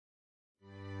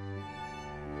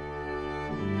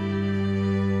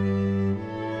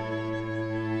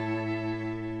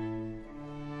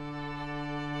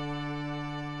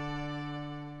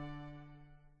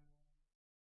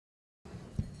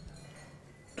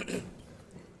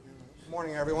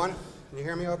Morning, everyone. Can you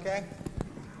hear me okay?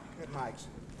 Good mics.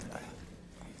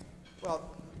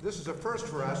 Well, this is a first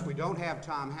for us. We don't have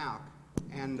Tom Houck,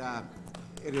 and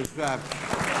it is...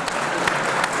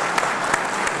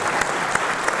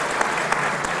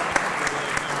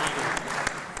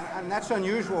 and that's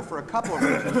unusual for a couple of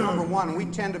reasons. Number one, we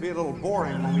tend to be a little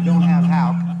boring when we don't have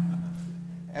Houck.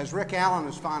 As Rick Allen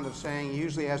is fond of saying, he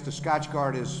usually has to Scotch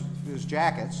guard his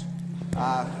jackets,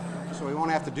 so we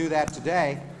won't have to do that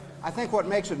today. I think what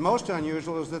makes it most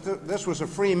unusual is that this was a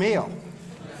free meal.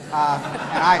 And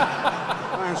I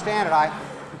don't understand it.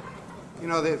 You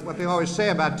know, what they always say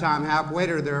about Tom Houck,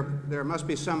 waiter, there must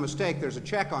be some mistake. There's a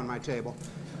check on my table.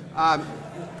 I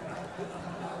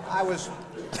was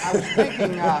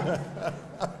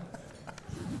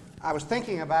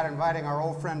thinking about inviting our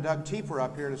old friend Doug Tieper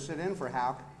up here to sit in for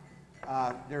Houck.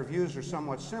 Their views are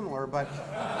somewhat similar, but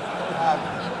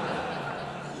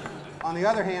on the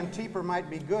other hand, Tieper might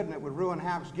be good and it would ruin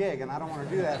Houck's gig, and I don't want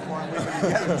to do that for him. We've been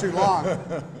together too long.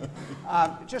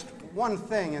 Just one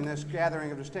thing in this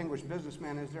gathering of distinguished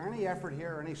businessmen, is there any effort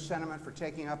here or any sentiment for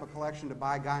taking up a collection to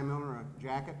buy Guy Millner a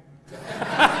jacket?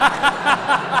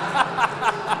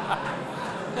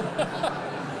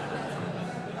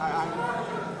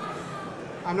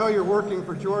 I know you're working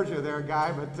for Georgia there,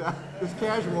 Guy, but this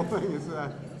casual thing is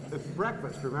it's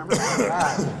breakfast, remember?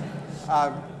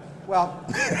 Well,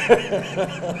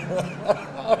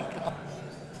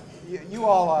 you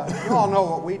all know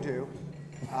what we do.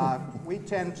 We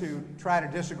tend to try to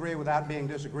disagree without being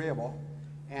disagreeable.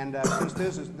 And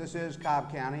since this is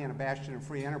Cobb County and a bastion of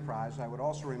free enterprise, I would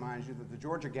also remind you that the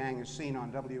Georgia Gang is seen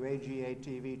on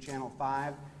WAGA-TV Channel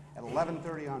 5 at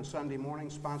 11:30 on Sunday morning.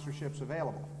 Sponsorships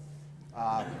available.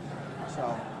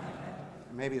 So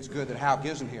maybe it's good that Houck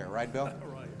isn't here, right, Bill? Right.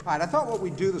 All right, I thought what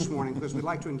we'd do this morning, because we'd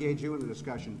like to engage you in the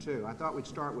discussion too, I thought we'd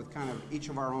start with kind of each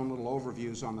of our own little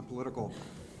overviews on the political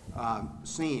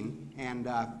scene, and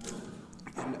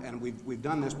we've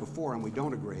done this before and we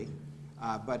don't agree.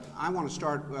 But I want to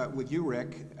start with you,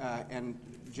 Rick, and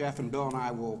Jeff and Bill and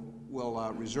I will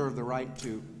reserve the right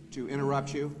to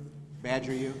interrupt you,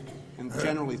 badger you, and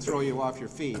generally throw you off your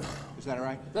feet. Is that all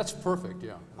right? That's perfect,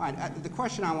 yeah. All right, the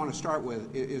question I want to start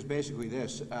with is basically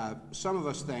this. Some of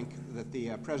us think that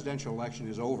the presidential election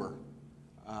is over,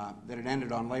 that it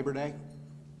ended on Labor Day,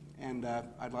 and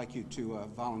I'd like you to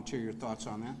volunteer your thoughts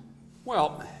on that.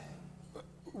 Well,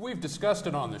 we've discussed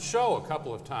it on the show a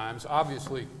couple of times.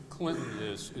 Obviously, Clinton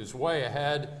is way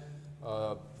ahead.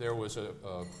 There was a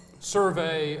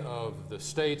survey of the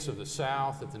states of the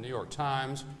South at the New York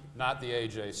Times, not the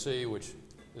AJC, which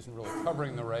isn't really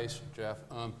covering the race, Jeff.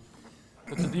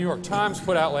 But the New York Times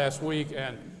put out last week,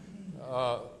 and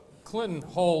Clinton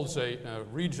holds a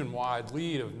region-wide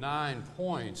lead of 9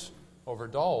 points over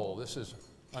Dole. This is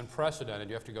unprecedented.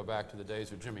 You have to go back to the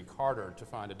days of Jimmy Carter to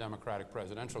find a Democratic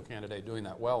presidential candidate doing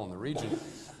that well in the region.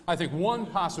 I think one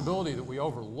possibility that we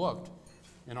overlooked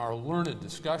in our learned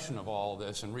discussion of all of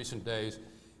this in recent days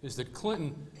is that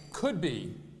Clinton could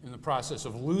be in the process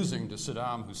of losing to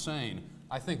Saddam Hussein.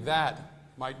 I think that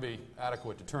might be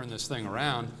adequate to turn this thing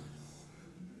around.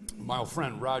 My old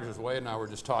friend Rogers Wade and I were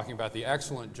just talking about the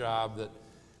excellent job that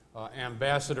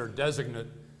Ambassador-designate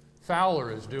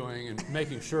Fowler is doing in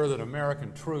making sure that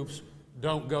American troops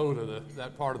don't go to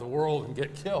that part of the world and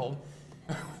get killed.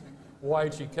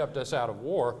 Why she kept us out of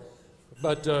war.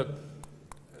 But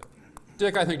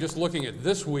Dick, I think just looking at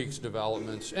this week's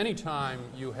developments, anytime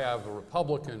you have a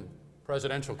Republican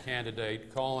presidential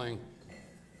candidate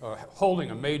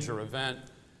holding a major event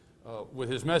with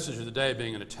his message of the day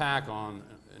being an attack on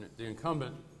the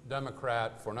incumbent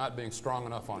Democrat for not being strong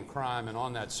enough on crime, and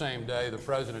on that same day the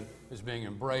president is being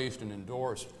embraced and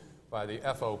endorsed by the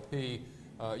FOP,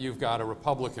 you've got a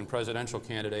Republican presidential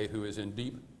candidate who is in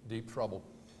deep, deep trouble.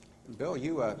 Bill,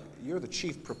 you're the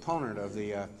chief proponent of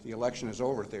the election is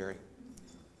over theory.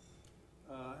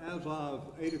 As of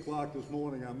 8 o'clock this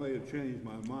morning, I may have changed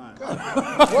my mind.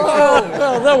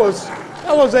 Well, that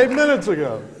was 8 minutes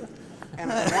ago. And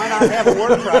why not have a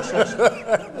word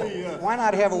processor? Why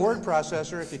not have a word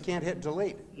processor if you can't hit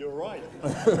delete? You're right.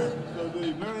 So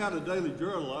the Marietta Daily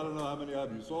Journal, I don't know how many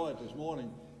of you saw it this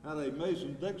morning, had a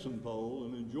Mason-Dixon poll,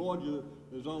 and in Georgia,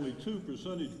 there's only 2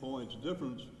 percentage points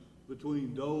difference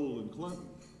between Dole and Clinton.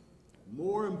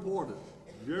 More important,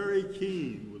 Jerry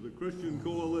Keene with the Christian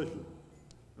Coalition,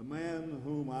 a man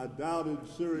whom I doubted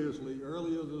seriously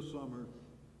earlier this summer,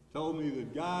 told me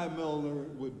that Guy Millner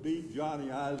would beat Johnny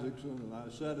Isakson, and I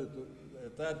said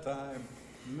at that time,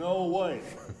 no way.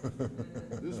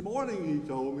 This morning he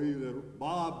told me that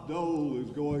Bob Dole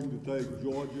is going to take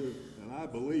Georgia, and I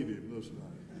believe him this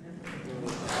night.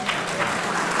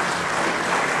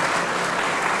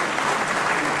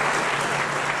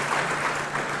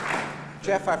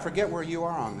 Jeff, I forget where you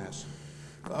are on this.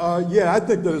 Yeah, I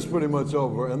think that it's pretty much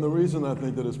over. And the reason I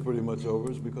think that it's pretty much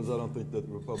over is because I don't think that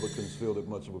Republicans fielded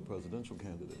much of a presidential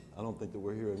candidate. I don't think that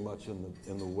we're hearing much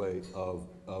in the way of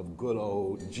good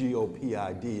old GOP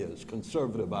ideas,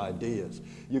 conservative ideas.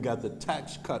 You got the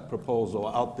tax cut proposal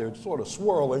out there sort of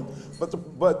swirling, but the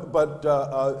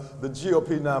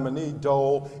GOP nominee,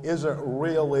 Dole, isn't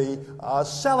really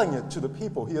selling it to the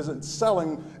people. He isn't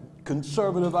selling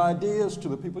conservative ideas to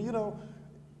the people. You know,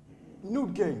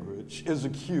 Newt Gingrich is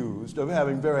accused of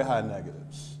having very high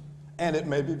negatives. And it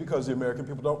may be because the American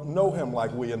people don't know him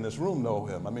like we in this room know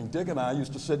him. I mean, Dick and I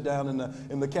used to sit down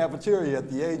in the cafeteria at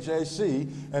the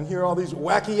AJC and hear all these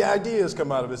wacky ideas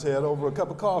come out of his head over a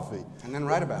cup of coffee. And then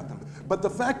write about them. But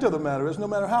the fact of the matter is, no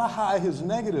matter how high his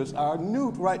negatives are,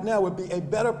 Newt right now would be a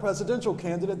better presidential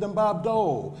candidate than Bob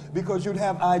Dole, because you'd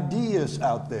have ideas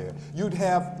out there. You'd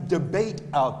have debate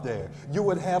out there. You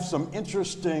would have some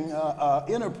interesting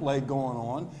interplay going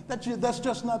on that's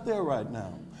just not there right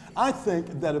now. I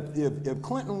think that if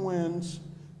Clinton wins,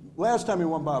 last time he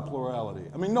won by a plurality.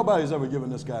 I mean, nobody's ever given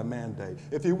this guy a mandate.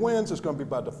 If he wins, it's going to be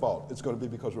by default. It's going to be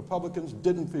because Republicans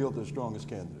didn't field their strongest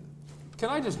candidate. Can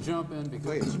I just jump in?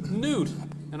 Because Please. Newt,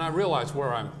 and I realize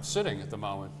where I'm sitting at the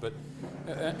moment, but,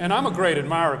 and I'm a great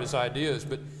admirer of his ideas,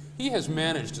 but he has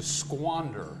managed to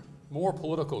squander more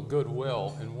political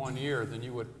goodwill in 1 year than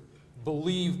you would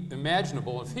believe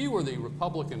imaginable. If he were the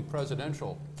Republican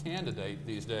presidential candidate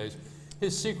these days,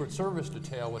 his Secret Service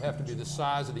detail would have to be the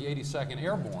size of the 82nd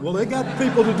Airborne. Well, they got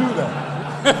people to do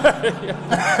that.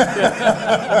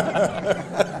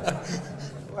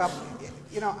 Well,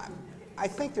 you know, I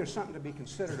think there's something to be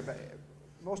considered about.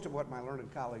 Most of what my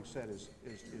learned colleague said is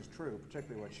true,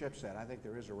 particularly what Shipp said. I think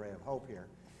there is a ray of hope here,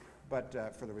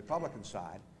 but for the Republican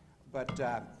side. But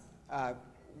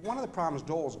one of the problems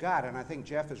Dole's got, and I think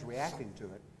Jeff is reacting to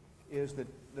it, is that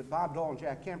Bob Dole and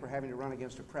Jack Kemp are having to run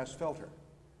against a press filter.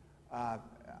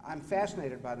 I'm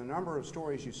fascinated by the number of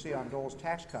stories you see on Dole's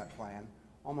tax cut plan.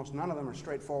 Almost none of them are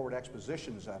straightforward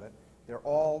expositions of it. They're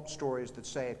all stories that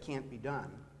say it can't be done,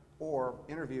 or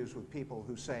interviews with people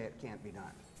who say it can't be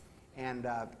done. And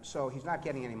so he's not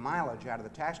getting any mileage out of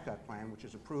the tax cut plan, which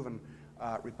is a proven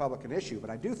Republican issue. But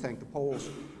I do think the polls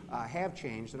have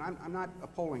changed, and I'm not a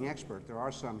polling expert. There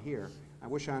are some here. I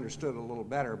wish I understood it a little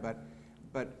better, but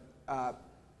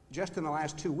just in the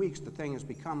last 2 weeks, the thing has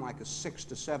become like a 6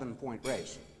 to 7 point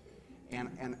race.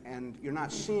 And you're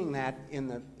not seeing that in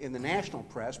the national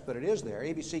press, but it is there.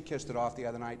 ABC kissed it off the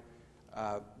other night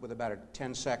with about a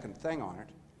 10-second thing on it.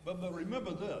 But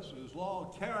remember this, as long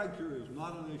as character is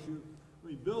not an issue, I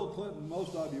mean, Bill Clinton,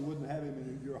 most of you wouldn't have him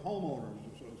in your homeowners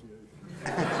association.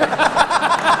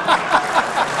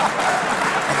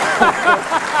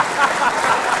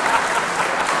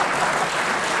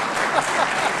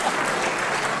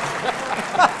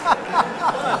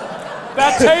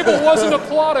 That table wasn't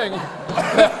applauding.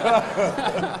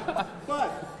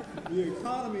 But the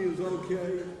economy is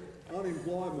okay,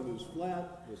 unemployment is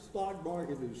flat, the stock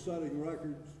market is setting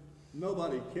records.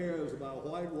 Nobody cares about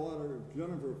Whitewater,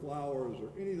 Jennifer Flowers, or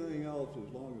anything else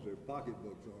as long as their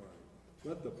pocketbooks are right.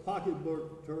 Let the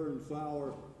pocketbook turn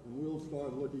sour, and we'll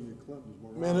start looking at Clinton's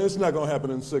morale. Man, it's not going to happen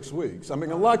in 6 weeks. I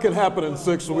mean, a lot can happen in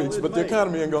 6 weeks, but the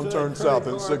economy ain't going to turn south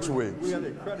in 6 weeks. We had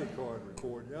a credit card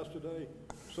report yesterday.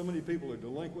 So many people are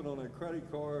delinquent on their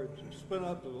credit cards and spent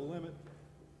up to the limit.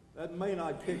 That may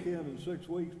not kick in 6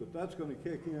 weeks, but that's going to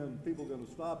kick in. People are going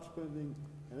to stop spending,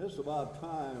 and it's about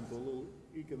time for a little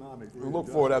economic readjustment. Look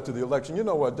forward after the election. You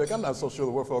know what, Dick? I'm not so sure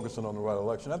that we're focusing on the right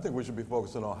election. I think we should be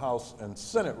focusing on House and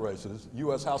Senate races,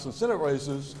 U.S. House and Senate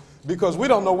races, because we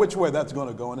don't know which way that's going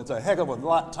to go, and it's a heck of a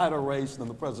lot tighter race than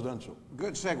the presidential.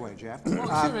 Good segue, Jeff. Well,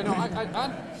 excuse me,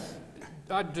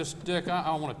 no, Dick,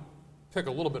 I want to pick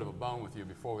a little bit of a bone with you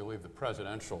before we leave the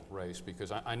presidential race,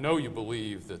 because I know you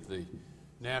believe that the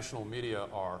national media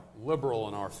are liberal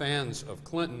and are fans of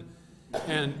Clinton,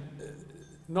 and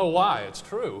no lie, it's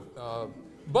true.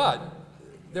 But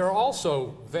there are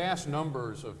also vast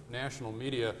numbers of national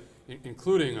media,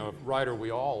 including a writer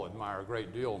we all admire a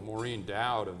great deal, Maureen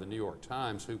Dowd of the New York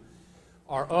Times, who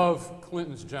are of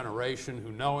Clinton's generation,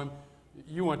 who know him.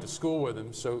 You went to school with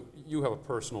him, so you have a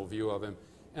personal view of him.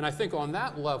 And I think on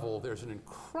that level, there's an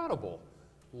incredible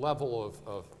level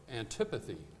of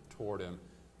antipathy toward him.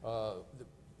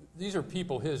 These are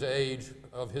people his age,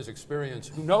 of his experience,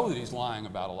 who know that he's lying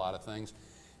about a lot of things.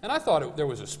 And I thought there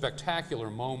was a spectacular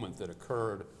moment that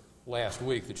occurred last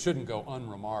week that shouldn't go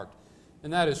unremarked,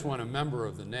 and that is when a member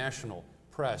of the national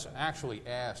press actually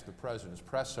asked the president's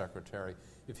press secretary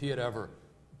if he had ever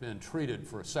been treated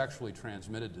for a sexually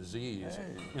transmitted disease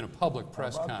in a public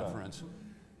press conference.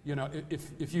 you know,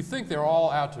 if you think they're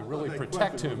all out to really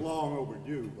protect him. Long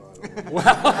overdue, by the way.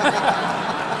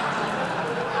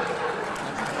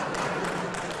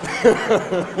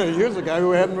 Here's a guy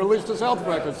who hadn't released his health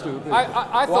records to the people.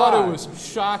 I thought it was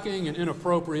shocking and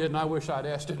inappropriate, and I wish I'd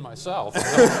asked it myself. There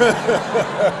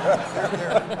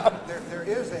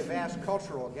is a vast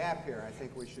cultural gap here, I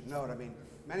think we should note. I mean,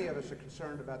 many of us are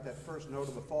concerned about that first note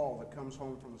of the fall that comes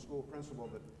home from the school principal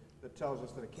that tells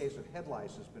us that a case of head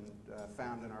lice has been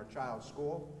found in our child's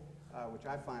school, which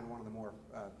I find one of the more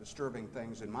disturbing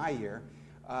things in my year.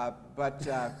 But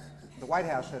the White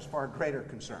House has far greater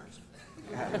concerns.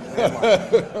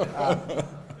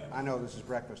 I know this is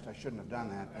breakfast. I shouldn't have done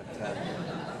that.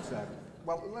 But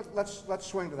well, let's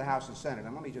swing to the House and Senate.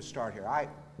 And let me just start here. I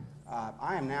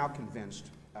am now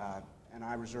convinced, and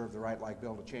I reserve the right, like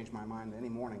Bill, to change my mind any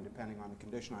morning, depending on the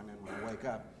condition I'm in when I wake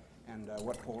up and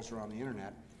what polls are on the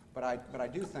internet. But I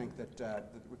do think that the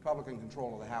Republican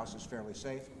control of the House is fairly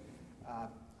safe.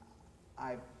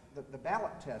 The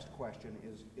ballot test question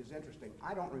is interesting.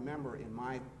 I don't remember in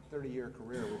my 30-year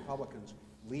career Republicans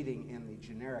leading in the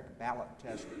generic ballot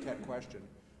test question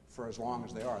for as long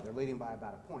as they are. They're leading by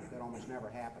about a point. That almost never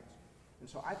happens. And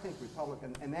so I think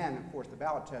Republican, and then of course the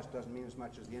ballot test doesn't mean as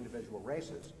much as the individual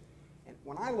races. And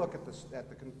when I look at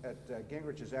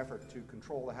Gingrich's effort to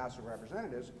control the House of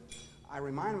Representatives, I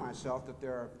remind myself that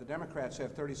the Democrats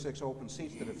have 36 open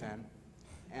seats to defend,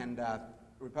 and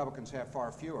Republicans have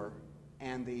far fewer.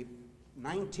 And the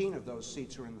 19 of those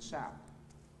seats are in the South.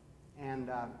 And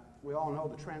we all know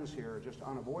the trends here are just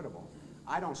unavoidable.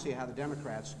 I don't see how the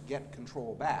Democrats get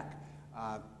control back.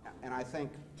 And I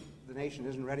think the nation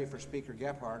isn't ready for Speaker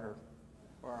Gephardt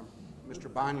or Mr.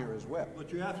 Bonnier as whip.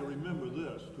 But you have to remember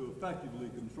this, to effectively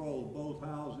control both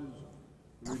houses,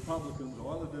 the Republicans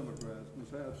or the Democrats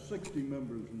must have 60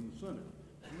 members in the Senate.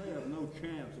 And they have no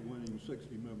chance of winning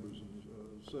 60 members in the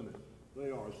Senate. They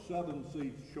are 7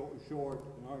 seats short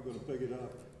and aren't going to pick it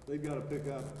up. They've got to pick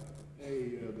up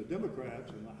the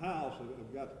Democrats in the House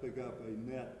have got to pick up a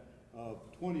net of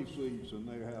 20 seats, and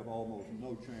they have almost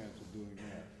no chance of doing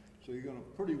that. So you're going to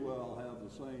pretty well have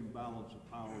the same balance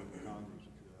of power in the Congress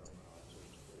that you have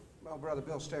now. Well, Brother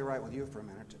Bill, stay right with you for a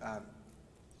minute.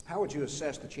 How would you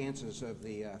assess the chances of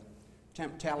the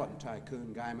temp talent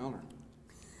tycoon, Guy Millner?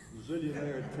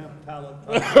 Zillionaire temp talent.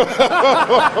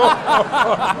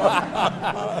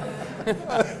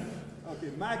 Okay,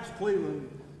 Max Cleland,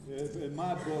 in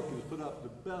my book, has put up the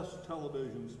best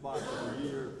television spots of the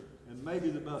year, and maybe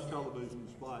the best television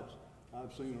spots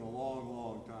I've seen in a long,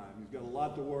 long time. He's got a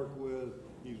lot to work with.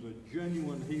 He's a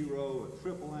genuine hero, a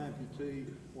triple amputee,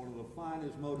 one of the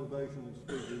finest motivational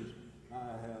speakers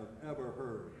I have ever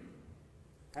heard.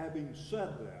 Having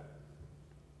said that,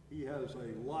 he has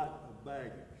a lot of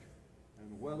baggage. And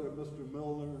whether Mr.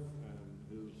 Millner and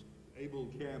his able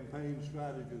campaign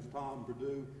strategist, Tom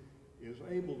Perdue, is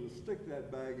able to stick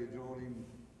that baggage on him,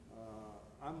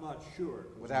 I'm not sure.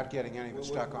 Without getting any of it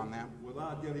stuck on them?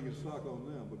 Without getting it stuck on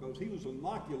them, because he was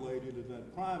inoculated in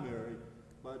that primary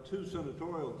by 2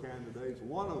 senatorial candidates,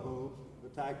 one of whom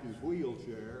attacked his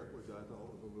wheelchair, which I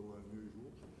thought was a little unusual,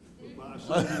 by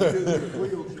saying he used his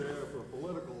wheelchair for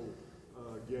political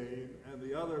gain, and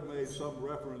the other made some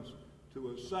reference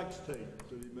to a sex tape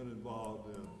that he'd been involved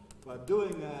in. By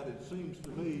doing that, it seems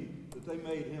to me that they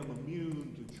made him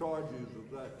immune to charges of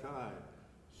that kind.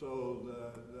 So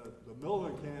the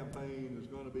Millner campaign is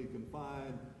going to be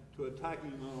confined to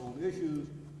attacking him on issues,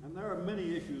 and there are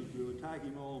many issues to attack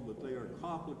him on, but they are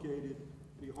complicated.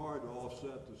 It'd be hard to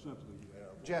offset the sympathy you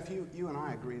have. Jeff, you and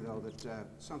I agree, though, that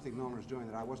something Millner's doing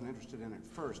that I wasn't interested in at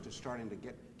first is starting to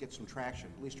get some traction,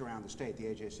 at least around the state. The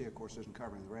AJC, of course, isn't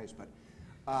covering the race, but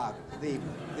why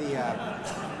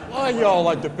y'all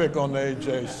like to pick on the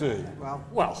AJC?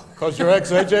 Well, because you're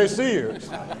ex-AJCers.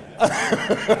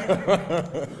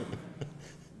 The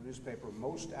newspaper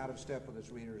most out of step with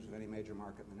its readers of any major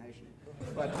market in the nation.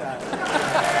 But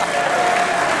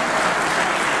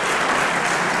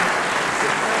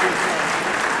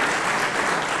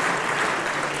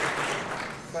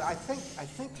but I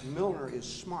think Millner is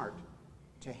smart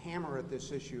to hammer at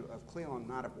this issue of Cleland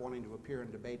not wanting to appear in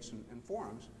debates and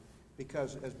forums,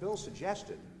 because, as Bill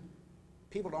suggested,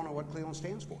 people don't know what Cleland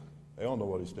stands for. They don't know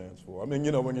what he stands for. I mean,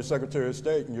 you know, when you're Secretary of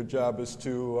State and your job is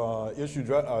to issue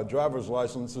driver's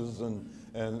licenses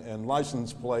and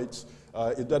license plates,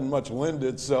 it doesn't much lend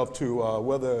itself to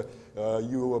whether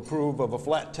you approve of a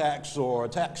flat tax or a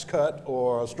tax cut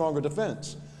or a stronger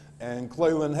defense. And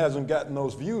Cleland hasn't gotten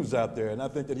those views out there, and I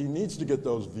think that he needs to get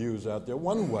those views out there.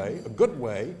 One way, a good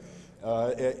way,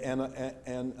 and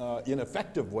an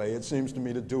effective way, it seems to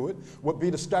me, to do it would be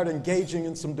to start engaging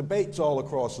in some debates all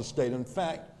across the state. In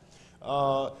fact,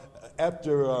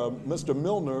 After Mr.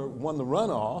 Millner won the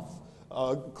runoff,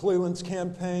 Cleland's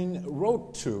campaign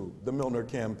wrote to the Millner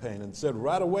campaign and said,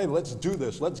 right away, let's do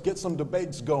this. Let's get some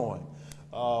debates going.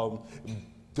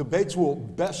 Debates will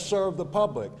best serve the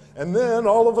public. And then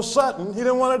all of a sudden, he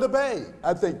didn't want to debate.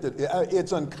 I think that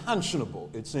it's unconscionable,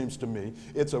 it seems to me.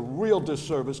 It's a real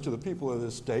disservice to the people of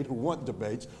this state who want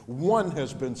debates. One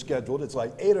has been scheduled. It's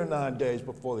like 8 or 9 days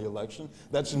before the election.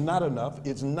 That's not enough.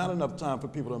 It's not enough time for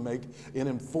people to make an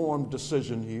informed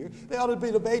decision here. They ought to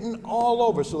be debating all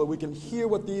over so that we can hear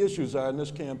what the issues are in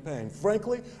this campaign.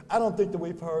 Frankly, I don't think that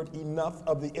we've heard enough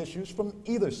of the issues from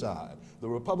either side, the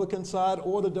Republican side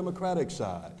or the Democratic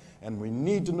side. And we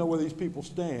need to know where these people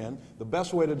stand. The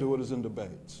best way to do it is in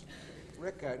debates.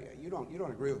 Rick, you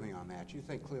don't agree with me on that. You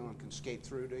think Cleland can skate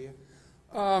through, do you?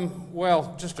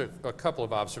 Well, just a couple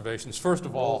of observations. First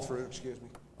of all, through, excuse me.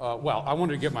 Well, I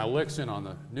wanted to get my licks in on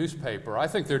the newspaper. I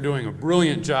think they're doing a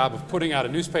brilliant job of putting out a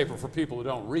newspaper for people who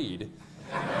don't read.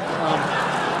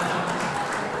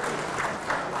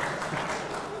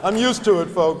 I'm used to it,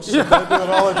 folks. They do it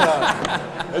all the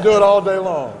time. They do it all day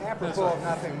long. Apropos of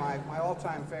nothing, my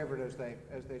all-time favorite as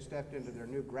they stepped into their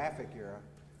new graphic era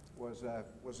was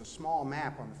a small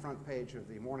map on the front page of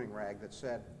the morning rag that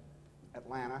said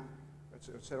Atlanta.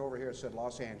 It said over here, it said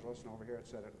Los Angeles, and over here it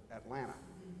said Atlanta.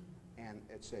 And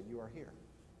it said, "You are here."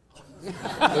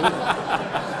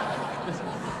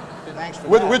 Thanks for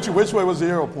that. Which way was the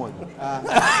arrow pointing?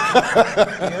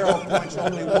 The arrow points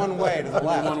only one way, to the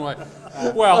left. One way.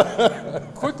 Well,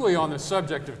 quickly on the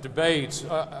subject of debates,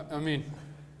 I mean,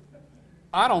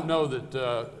 I don't know that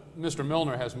Mr.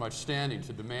 Millner has much standing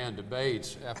to demand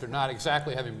debates after not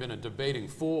exactly having been a debating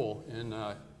fool in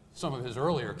some of his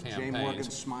earlier campaigns. Jay Morgan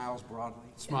smiles broadly.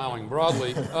 Smiling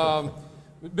broadly.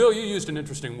 Bill, you used an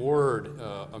interesting word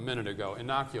a minute ago,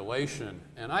 inoculation.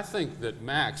 And I think that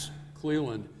Max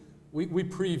Cleland, we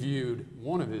previewed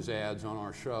one of his ads on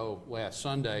our show last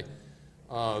Sunday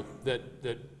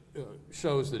that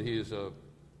shows that he is a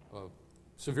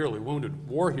severely wounded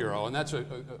war hero. And that's a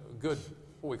good,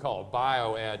 what we call a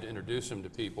bio ad to introduce him to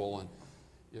people. And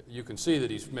you can see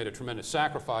that he's made a tremendous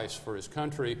sacrifice for his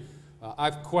country.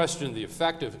 I've questioned the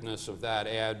effectiveness of that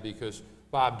ad because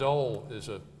Bob Dole is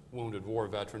a wounded war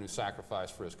veteran who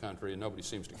sacrificed for his country, and nobody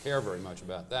seems to care very much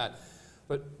about that.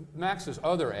 But Max's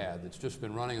other ad that's just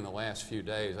been running in the last few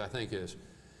days, I think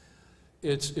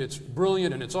it's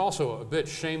brilliant, and it's also a bit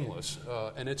shameless,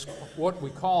 and it's what we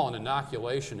call an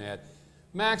inoculation ad.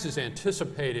 Max is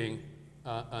anticipating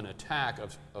an attack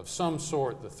of some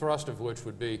sort, the thrust of which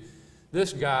would be,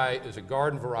 this guy is a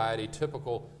garden variety,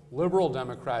 typical liberal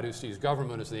Democrat who sees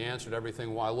government as the answer to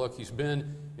everything. Why, look, he's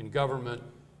been in government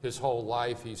his whole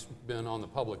life. He's been on the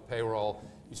public payroll.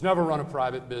 He's never run a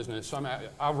private business.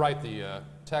 I'll write the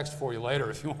text for you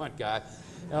later if you want, Guy.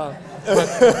 A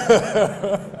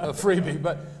freebie.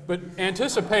 But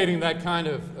anticipating that kind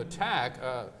of attack,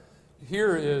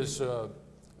 here is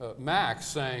Max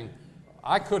saying,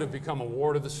 I could have become a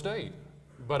ward of the state,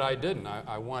 but I didn't.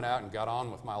 I went out and got on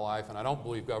with my life, and I don't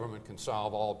believe government can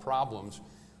solve all problems.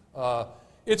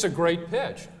 It's a great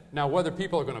pitch. Now, whether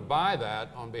people are going to buy that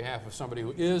on behalf of somebody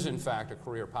who is, in fact, a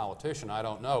career politician, I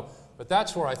don't know. But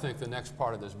that's where I think the next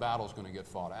part of this battle is going to get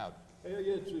fought out.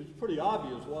 It's pretty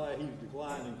obvious why he's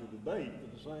declining to debate, for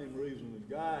the same reason that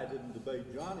Guy didn't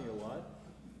debate Johnny a lot.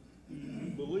 He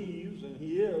believes, and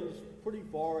he is, pretty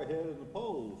far ahead in the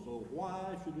polls. So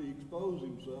why should he expose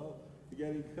himself to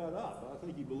getting cut up? I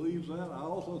think he believes that. I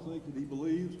also think that he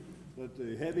believes that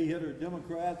the heavy-hitter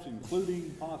Democrats,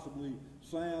 including possibly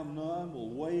Sam Nunn, will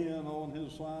weigh in on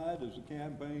his side as the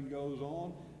campaign goes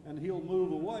on, and he'll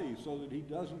move away so that he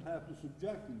doesn't have to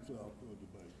subject himself to a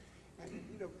debate. And,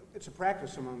 you know, it's a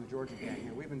practice among the Georgia gang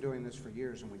here. We've been doing this for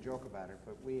years, and we joke about it,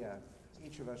 but we,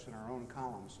 each of us in our own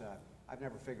columns, I've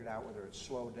never figured out whether it's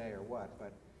slow day or what,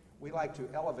 but we like to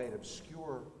elevate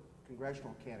obscure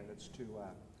congressional candidates to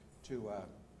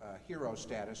hero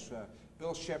status.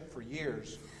 Bill Shipp, for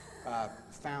years,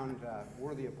 found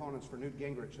worthy opponents for Newt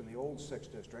Gingrich in the old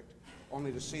 6th District,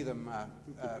 only to see them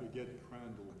Get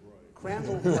Crandall Bray.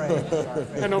 Crandall Bray is our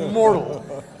favorite. An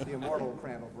immortal. The immortal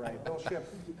Crandall Bray. Bill Shipp.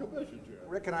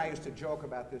 Rick and I used to joke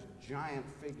about this giant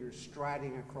figure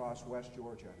striding across West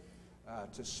Georgia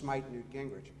to smite Newt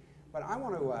Gingrich. But I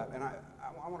want to, and I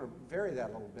want to vary that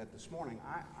a little bit this morning.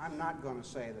 I'm not going to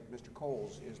say that Mr.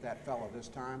 Coles is that fellow this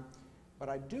time, but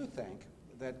I do think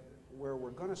that where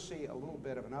we're going to see a little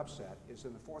bit of an upset is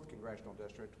in the 4th Congressional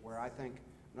District, where I think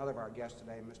another of our guests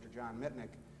today, Mr. John Mitnick,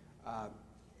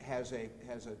 has a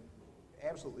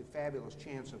absolutely fabulous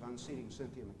chance of unseating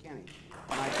Cynthia McKinney.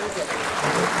 And I think that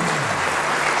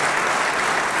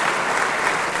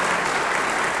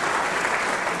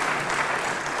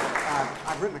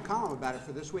column about it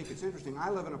for this week. It's interesting. I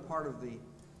live in a part of the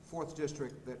 4th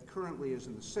District that currently is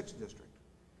in the 6th District.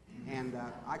 And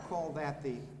I call that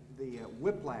the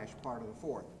whiplash part of the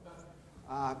 4th.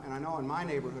 And I know in my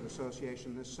neighborhood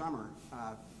association this summer,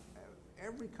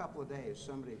 every couple of days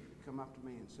somebody would come up to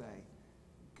me and say,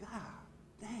 God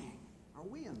dang, are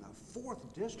we in the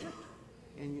 4th District?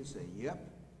 And you'd say, yep.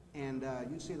 And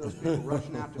you'd see those people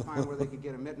rushing out to find where they could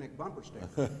get a Mitnick bumper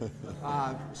sticker.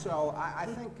 So I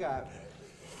think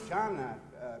John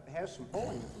has some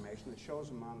polling information that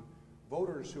shows among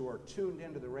voters who are tuned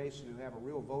into the race and who have a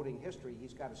real voting history,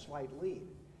 he's got a slight lead.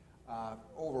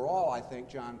 Overall, I think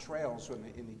John trails in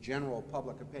the general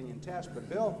public opinion test. But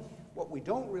Bill, what we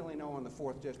don't really know in the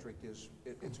 4th District is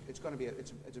it's going to be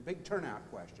it's a big turnout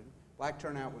question. Black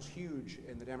turnout was huge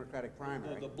in the Democratic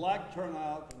primary. The black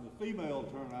turnout and the female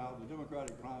turnout in the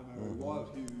Democratic primary was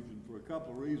huge, and for a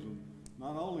couple of reasons.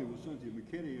 Not only was Cynthia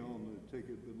McKinney on the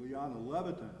ticket, but Leanna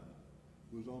Levitan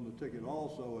was on the ticket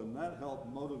also, and that helped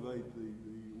motivate the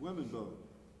women vote.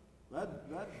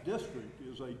 That district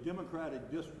is a Democratic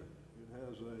district. It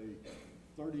has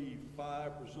a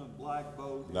 35% black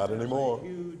vote. Not anymore.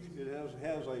 It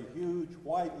has a huge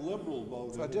white liberal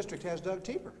vote. So a district has Doug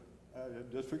Teeper. A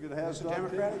district that has It's a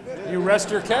Democratic district. You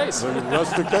rest your case.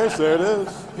 Rest the case, there it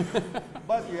is.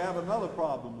 But you have another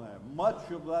problem there. Much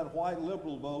of that white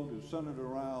liberal vote is centered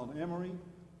around Emory.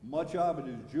 Much of it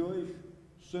is Jewish.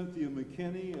 Cynthia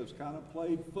McKinney has kind of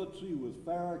played footsie with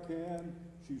Farrakhan.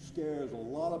 She scares a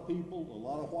lot of people, a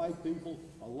lot of white people,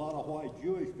 a lot of white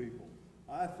Jewish people.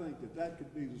 I think that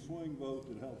could be the swing vote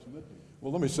that helps Mitnick.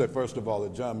 Well, let me say, first of all,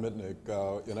 that John Mitnick,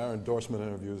 in our endorsement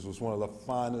interviews, was one of the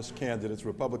finest candidates,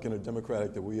 Republican or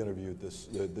Democratic, that we interviewed this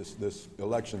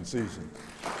election season.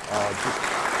 Just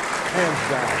hands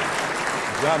down.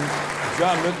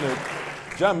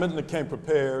 John Mitnick came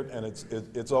prepared, and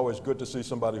it's always good to see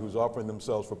somebody who's offering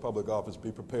themselves for public office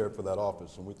be prepared for that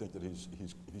office, and we think that he's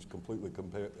completely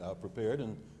prepared,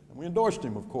 and we endorsed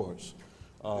him, of course.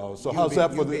 So how's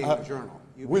that for the Journal?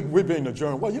 We being the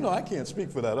Journal. Well, you know, I can't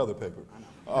speak for that other paper.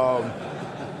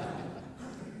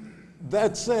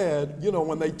 That said, you know,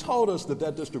 when they told us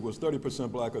that district was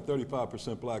 30% black or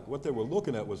 35% black, what they were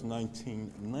looking at was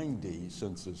 1990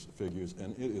 census figures,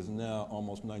 and it is now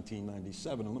almost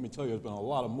 1997. And let me tell you, there's been a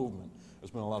lot of movement.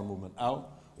 There's been a lot of movement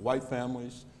out. White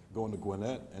families going to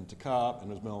Gwinnett and to Cobb,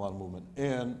 and there's been a lot of movement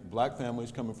in. Black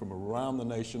families coming from around the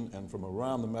nation and from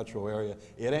around the metro area.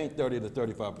 It ain't 30 to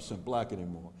 35% black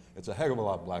anymore. It's a heck of a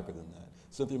lot blacker than that.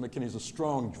 Cynthia McKinney's a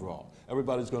strong draw.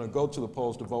 Everybody's going to go to the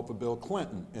polls to vote for Bill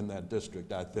Clinton in that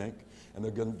district, I think, and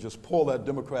they're going to just pull that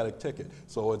Democratic ticket.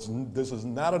 So this is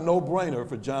not a no-brainer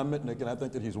for John Mitnick, and I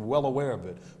think that he's well aware of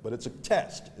it. But it's a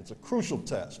test. It's a crucial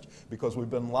test, because we've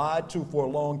been lied to for a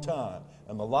long time.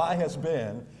 And the lie has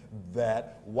been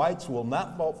that whites will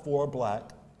not vote for a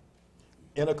black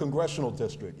in a congressional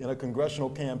district, in a congressional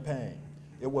campaign.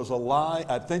 It was a lie.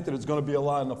 I think that it's going to be a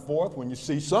lie in the 4th when you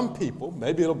see some people,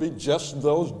 maybe it'll be just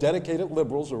those dedicated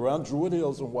liberals around Druid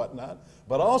Hills and whatnot,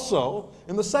 but also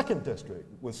in the 2nd District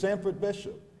with Sanford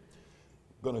Bishop.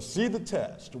 Going to see the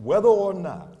test whether or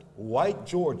not white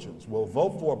Georgians will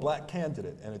vote for a black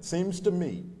candidate, and it seems to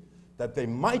me that they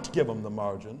might give them the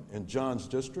margin in John's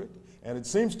district, and it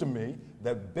seems to me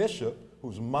that Bishop,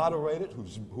 who's moderated,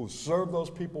 who's served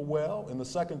those people well in the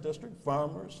 2nd District,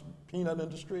 farmers, peanut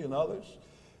industry, and others,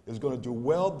 is going to do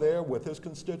well there with his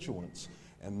constituents.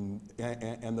 And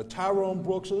the Tyrone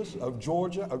Brookses of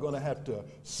Georgia are going to have to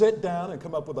sit down and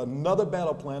come up with another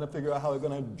battle plan and figure out how they're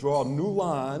going to draw new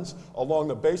lines along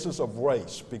the basis of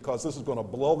race, because this is going to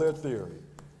blow their theory.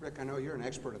 Rick, I know you're an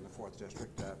expert in the 4th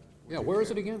District. Yeah, where is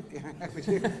it again?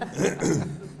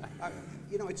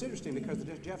 You know, it's interesting because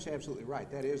Jeff's absolutely right.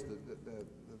 That is the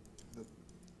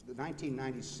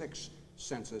 1996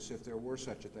 census, if there were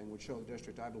such a thing, would show the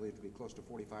district, I believe, to be close to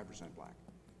 45% black,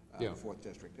 the 4th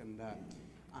District. And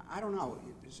I don't know.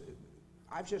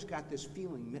 I've just got this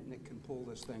feeling Mitnick can pull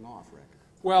this thing off, Rick.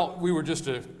 Well, we were just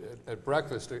at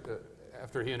breakfast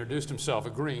after he introduced himself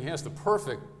agreeing he has the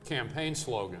perfect campaign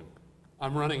slogan.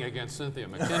 I'm running against Cynthia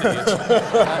McKinney.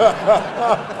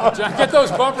 Get those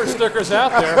bumper stickers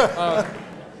out there.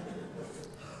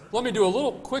 Let me do a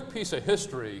little quick piece of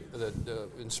history that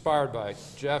inspired by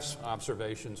Jeff's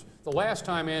observations. The last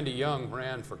time Andy Young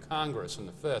ran for Congress in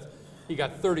the 5th, he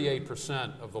got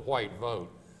 38% of the white vote.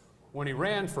 When he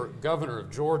ran for governor of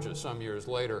Georgia some years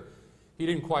later, he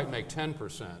didn't quite make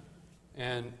 10%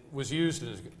 and was used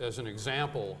as an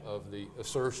example of the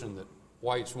assertion that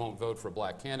whites won't vote for a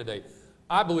black candidate.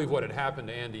 I believe what had happened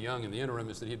to Andy Young in the interim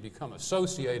is that he'd become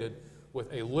associated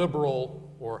with a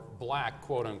liberal or black,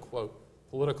 quote unquote,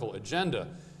 political agenda.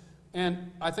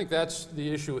 And I think that's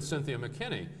the issue with Cynthia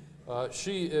McKinney.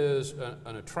 She is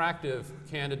an attractive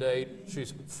candidate.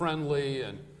 She's friendly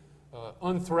and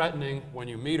unthreatening when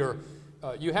you meet her.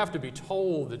 You have to be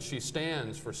told that she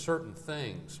stands for certain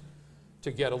things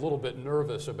to get a little bit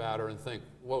nervous about her and think,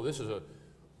 whoa, this is a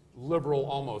liberal,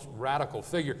 almost radical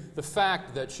figure. The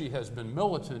fact that she has been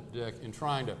militant, Dick, in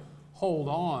trying to hold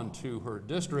on to her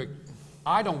district,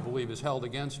 I don't believe is held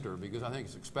against her, because I think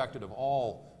it's expected of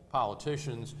all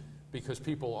politicians, because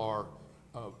people are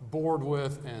bored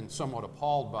with and somewhat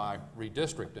appalled by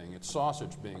redistricting. It's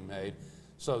sausage being made.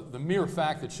 So the mere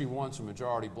fact that she wants a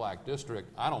majority black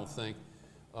district, I don't think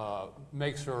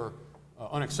makes her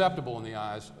unacceptable in the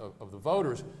eyes of the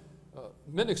voters.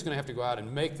 Mitnick's going to have to go out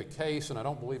and make the case, and I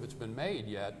don't believe it's been made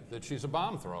yet, that she's a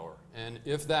bomb thrower. And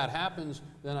if that happens,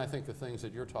 then I think the things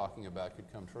that you're talking about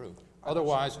could come true.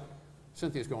 Otherwise,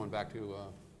 Cynthia's going back to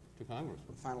Congress.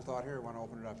 Final thought here. I want to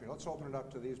open it up here. Let's open it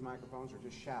up to these microphones, or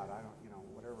just shout. I don't,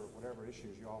 whatever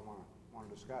issues you all want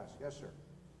to discuss. Yes, sir.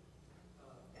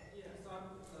 Yes, I'm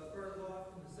Bert Law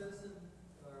from the Citizen,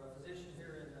 physician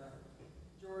here in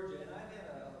Georgia, and I've had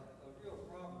a real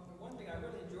problem. One thing, I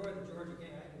really enjoy the Georgia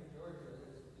game. I think Georgia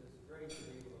is great to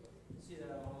be able to see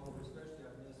that all over, especially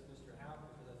I miss Mr. Howard,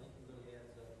 because I think he really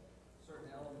adds a certain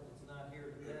element that's not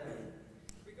here today.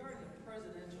 Regarding the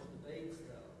presidential debates,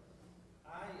 though,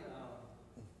 I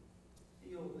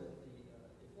feel that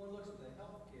if one looks at the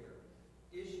health care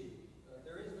issue,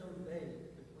 there is no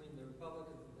debate between the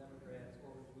Republicans and Democrats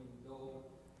or between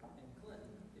Dole and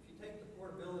Clinton. If you take the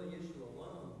portability issue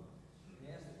alone and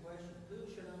ask the question, who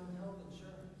should own health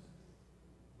insurance?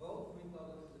 Both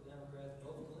Republicans and Democrats,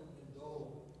 both Clinton and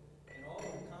Dole, and all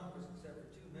of Congress except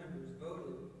for 2 members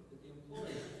voted that the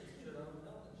employees should own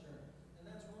health insurance.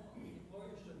 And that's wrong. The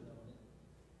employers shouldn't own it.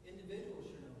 Individuals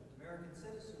should own it. American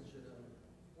citizens should own it.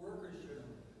 Workers should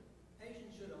own it.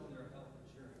 Patients should own their health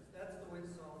insurance. That's the way to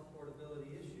solve the portability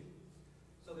issue.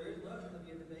 So there is not going to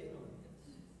be a debate on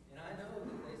this. And I know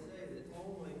that they say that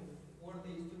only one of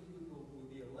these 2 people will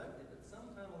be elected, but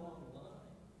sometime along the line,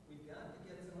 we've got to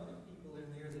get some other people in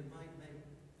there that might make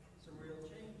some real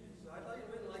changes. So I'd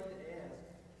really like to ask,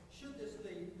 should this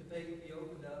debate be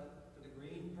opened up to the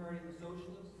Green Party and the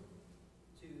Socialists,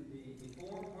 to the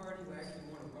Reform Party who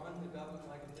actually want to run the government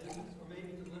like a business, or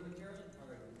maybe to the Libertarian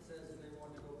Party that says that they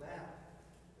want to go back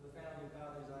to the Founding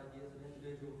Fathers' ideas of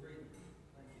individual freedom?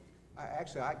 Thank you.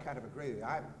 Actually, I kind of agree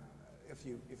with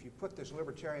you. If you put this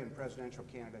Libertarian presidential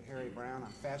candidate, Harry Brown,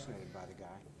 I'm fascinated by the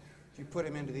guy. If you put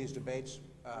him into these debates,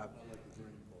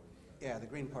 yeah, the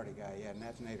Green Party guy, yeah, and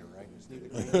that's Nader, right? It's neither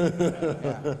Green.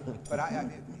 Yeah. But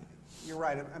you're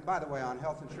right. And by the way, on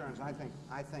health insurance, I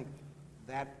think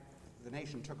that the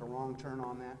nation took a wrong turn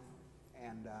on that,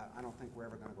 and I don't think we're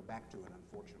ever going to go back to it,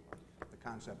 unfortunately. The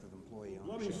concept of employee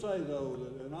ownership. Let me say, though,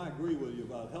 that, and I agree with you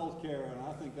about health care, and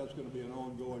I think that's going to be an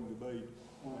ongoing debate,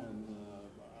 and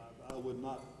I would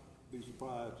not be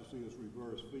surprised to see us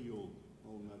reverse field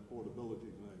on that portability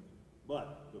thing.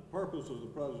 But the purpose of the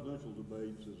presidential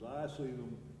debates, as I see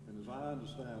them and as I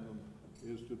understand them,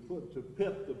 is to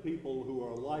pit the people who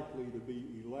are likely to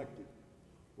be elected.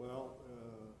 Well,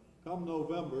 come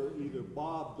November, either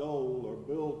Bob Dole or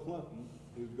Bill Clinton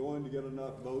is going to get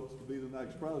enough votes to be the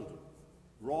next president.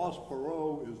 Ross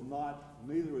Perot is not,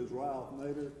 neither is Ralph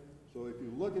Nader. So if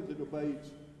you look at the debates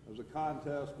as a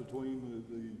contest between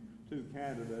the 2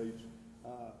 candidates,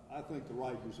 I think the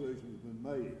right decision has been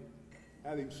made.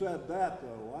 Having said that,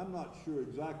 though, I'm not sure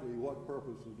exactly what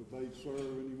purpose the debates serve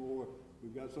anymore.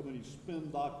 We've got so many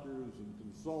spin doctors and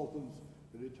consultants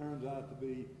that it turns out to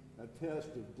be a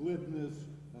test of glibness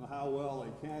and how well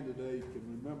a candidate can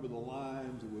remember the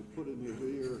lines that was put in his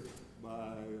ear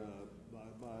by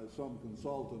some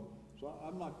consultant. So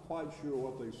I'm not quite sure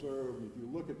what they serve. If you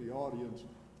look at the audience is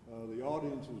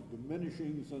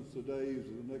diminishing since the days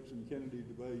of the Nixon-Kennedy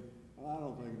debate, and I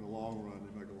don't think in the long run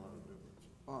they make a lot of difference.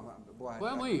 Boy,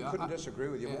 I couldn't disagree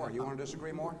with you more. You want to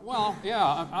disagree more? Well,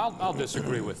 yeah, I'll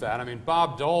disagree with that. I mean,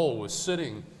 Bob Dole was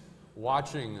sitting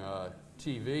watching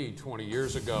TV 20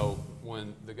 years ago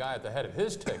when the guy at the head of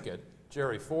his ticket,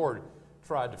 Jerry Ford,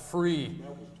 tried to free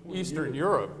Eastern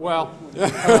Europe. Well,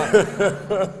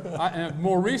 and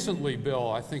more recently, Bill,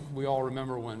 I think we all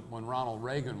remember when Ronald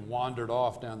Reagan wandered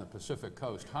off down the Pacific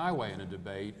Coast Highway in a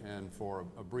debate, and for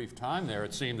a brief time there,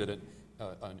 it seemed that an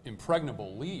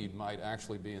impregnable lead might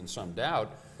actually be in some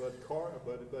doubt. But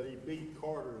he beat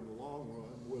Carter in the long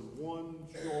run with one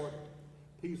short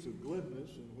piece of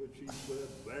glibness in which he said,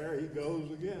 "There he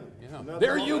goes again." Yeah.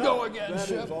 There you go again, That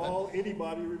Shipp. is all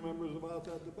anybody remembers about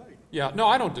that debate. Yeah, no,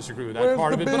 I don't disagree with that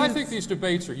part of it, but I think these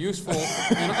debates are useful,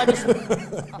 and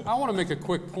I want to make a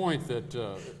quick point that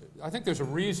I think there's a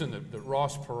reason that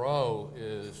Ross Perot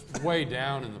is way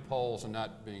down in the polls and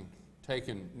not being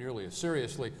taken nearly as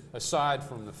seriously, aside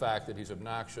from the fact that he's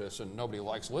obnoxious and nobody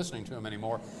likes listening to him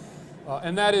anymore.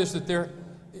 And that is that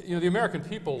the American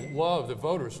people the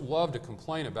voters love to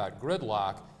complain about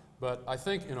gridlock, but I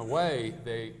think in a way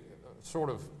they sort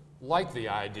of like the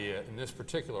idea in this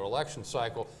particular election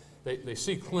cycle. They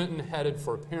see Clinton headed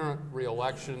for apparent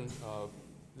re-election.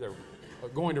 They're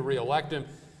going to re-elect him.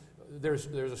 There's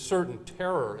a certain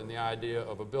terror in the idea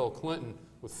of a Bill Clinton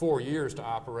with 4 years to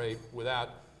operate without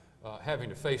having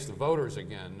to face the voters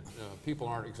again. People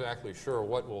aren't exactly sure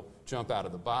what will jump out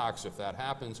of the box if that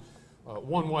happens.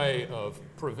 One way of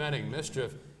preventing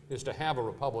mischief is to have a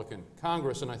Republican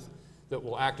Congress that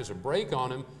will act as a brake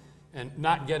on him and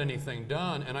not get anything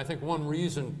done. And I think one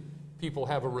reason people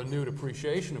have a renewed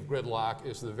appreciation of gridlock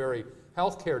is the very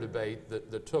health care debate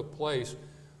that took place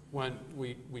when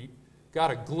we got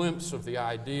a glimpse of the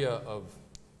idea of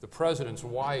the president's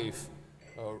wife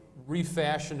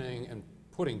refashioning and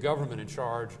putting government in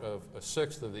charge of a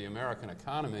sixth of the American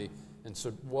economy, and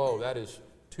said, whoa, that is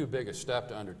too big a step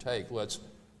to undertake. Let's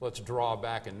draw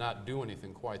back and not do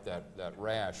anything quite that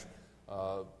rash.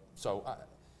 So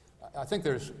I think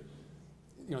there's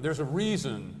a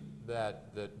reason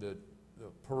that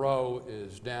Perot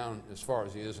is down as far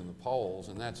as he is in the polls,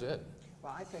 and that's it.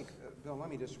 Well, I think, Bill, let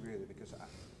me disagree with you, because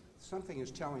something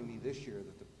is telling me this year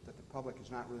that the public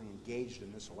is not really engaged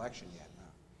in this election yet.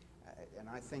 And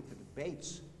I think the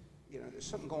debates, there's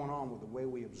something going on with the way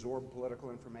we absorb political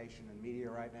information in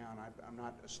media right now, and I'm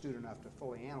not astute enough to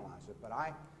fully analyze it, but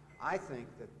I think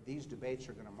that these debates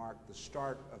are going to mark the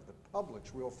start of the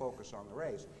public's real focus on the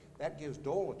race. That gives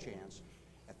Dole a chance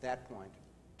at that point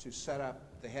to set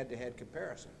up the head-to-head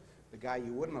comparison. The guy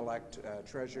you wouldn't elect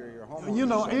treasurer of your home. It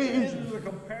was a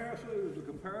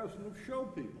comparison of show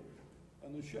people.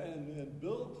 And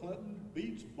Bill Clinton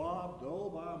beats Bob Dole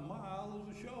by a mile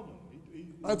as a showman.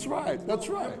 That's right.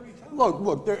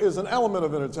 Look, there is an element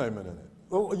of entertainment in it.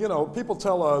 Well, people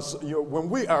tell us when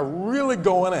we are really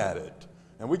going at it,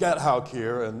 and we got Houck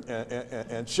here,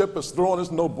 and Shipp is throwing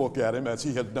his notebook at him as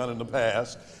he had done in the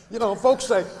past. Folks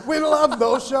say, we love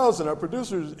those shows, and our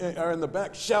producers are in the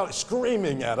back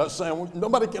screaming at us, saying,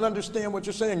 nobody can understand what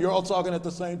you're saying. You're all talking at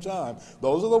the same time.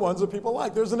 Those are the ones that people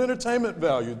like. There's an entertainment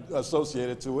value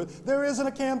associated to it. There isn't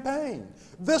a campaign.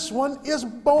 This one is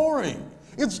boring.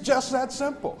 It's just that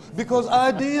simple, because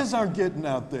ideas aren't getting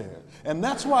out there. And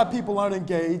that's why people aren't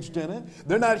engaged in it.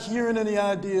 They're not hearing any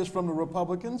ideas from the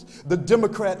Republicans. The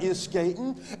Democrat is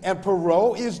skating, and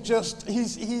Perot is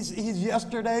he's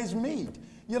yesterday's meat.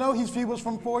 He was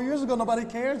from 4 years ago. Nobody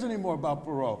cares anymore about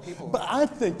Perot. But I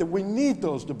think that we need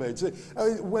those debates.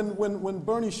 When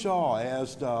Bernie Shaw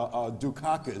asked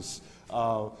Dukakis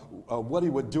what he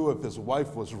would do if his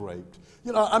wife was raped,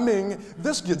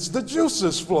 this gets the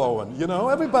juices flowing.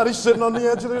 Everybody's sitting on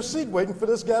the edge of their seat waiting for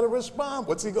this guy to respond.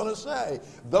 What's he going to say?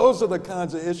 Those are the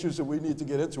kinds of issues that we need to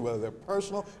get into, whether they're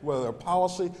personal, whether they're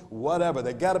policy, whatever.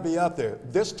 They got to be out there.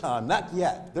 This time, not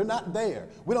yet. They're not there.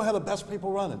 We don't have the best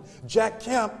people running. Jack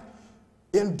Kemp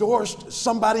endorsed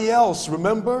somebody else,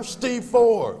 remember? Steve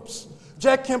Forbes.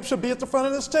 Jack Kemp should be at the front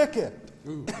of this ticket,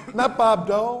 not Bob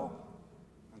Dole.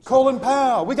 Colin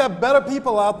Powell. We got better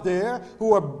people out there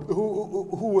who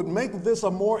would make this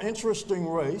a more interesting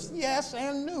race. Yes,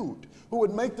 and Newt, who would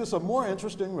make this a more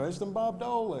interesting race than Bob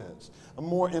Dole is. A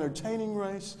more entertaining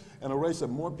race, and a race that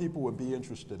more people would be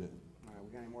interested in. All right,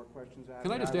 we got any more questions?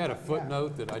 Can I just add a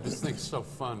footnote that I just think is so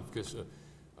fun, because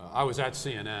I was at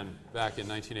CNN back in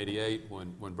 1988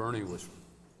 when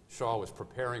Shaw was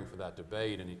preparing for that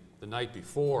debate, and the night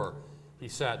before, he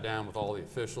sat down with all the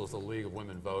officials, the League of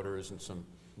Women Voters, and some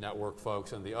network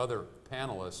folks and the other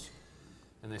panelists,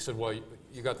 and they said, well,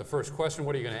 you got the first question,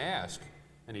 what are you going to ask?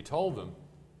 And he told them.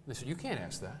 They said, you can't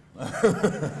ask that.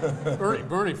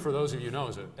 Bernie, for those of you who know,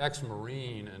 is an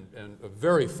ex-Marine and a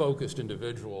very focused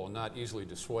individual and not easily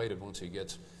dissuaded once he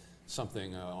gets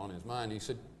something on his mind. He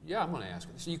said, yeah, I'm going to ask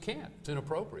it. He said, you can't. It's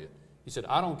inappropriate. He said,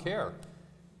 I don't care.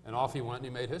 And off he went, and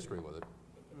he made history with it.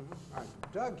 All right,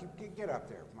 Doug, get up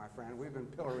there, my friend. We've been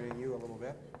pillorying you a little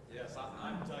bit. Yes,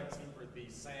 I'm Doug Cooper, the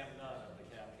Sam Nunn of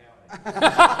DeKalb County.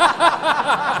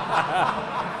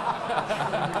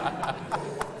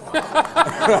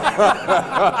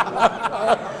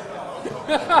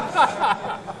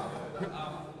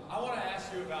 I want to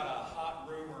ask you about a hot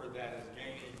rumor that is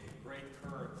gaining great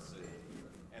currency,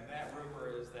 and that rumor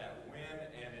is that when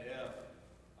and if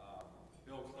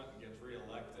Bill Clinton gets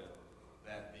reelected,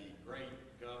 that the great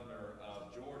governor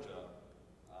of Georgia,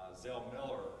 Zell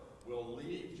Miller, will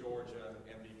leave Georgia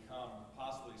and become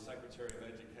possibly Secretary of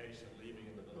Education, leaving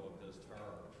in the middle of his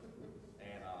term.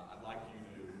 And I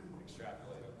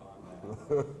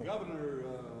Governor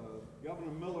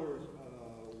Miller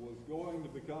was going to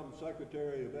become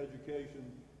Secretary of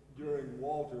Education during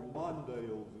Walter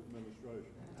Mondale's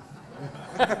administration.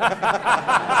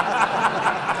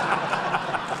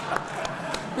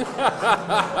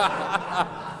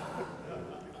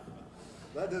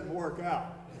 That didn't work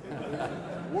out.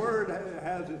 Word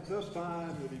has it this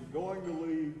time that he's going to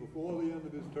leave before the end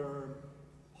of his term,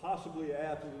 possibly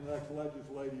after the next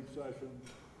legislative session,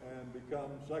 and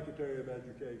become Secretary of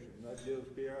Education. That gives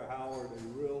Pierre Howard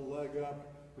a real leg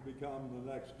up to become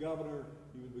the next governor.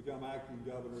 He would become acting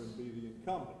governor and be the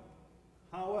incumbent.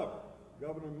 However,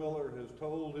 Governor Miller has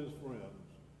told his friends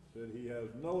that he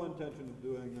has no intention of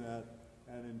doing that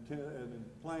and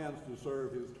plans to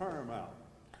serve his term out.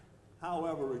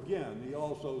 However, again, he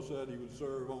also said he would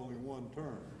serve only one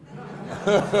term.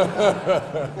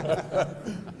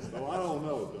 So I don't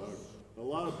know, Doug. A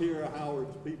lot of Pierre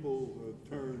Howard's people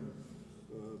turned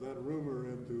that rumor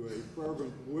into a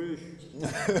fervent wish.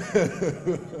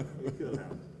 It could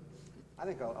happen. I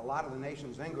think a lot of the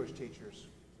nation's English teachers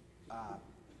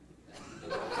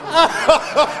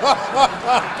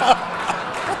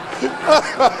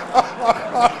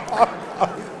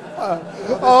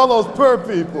all those per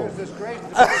people. There's this great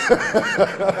debate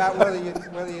about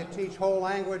whether you teach whole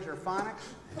language or phonics.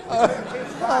 If you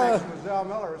teach phonics, Zell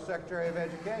Miller was Secretary of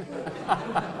Education.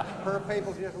 Per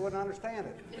people just wouldn't understand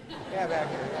it. Yeah, back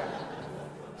here,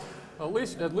 yeah.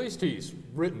 At least he's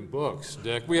written books,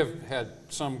 Dick. We have had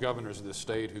some governors of the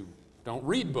state who don't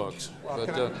read books. Well,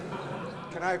 but,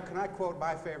 can I quote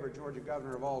my favorite Georgia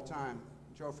governor of all time,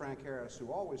 Joe Frank Harris,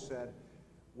 who always said,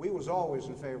 "We was always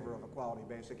in favor of a quality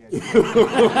basic education." Go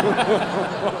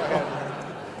ahead, Rick.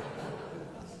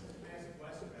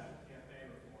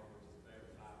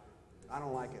 I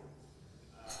don't like it.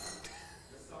 The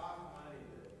soft money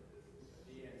that the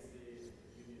DNC and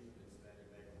the unions have been spending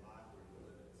making mockery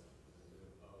of it is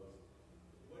opposed.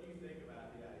 What do you think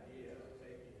about the idea of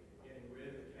getting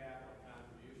rid of the capital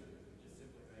contributions and just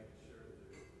simply making sure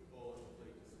that there's full and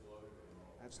complete disclosure?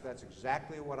 That's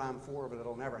exactly what I'm for, but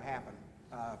it'll never happen.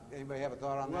 Anybody have a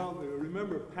thought on that? Well,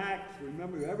 remember PACs.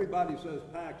 Remember, everybody says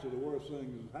PACs are the worst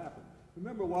things that have happened.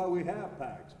 Remember why we have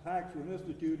PACs. PACs were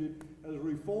instituted as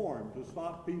reform to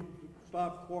stop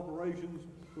corporations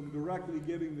from directly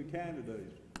giving to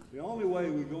candidates. The only way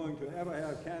we're going to ever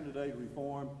have candidate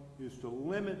reform is to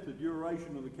limit the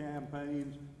duration of the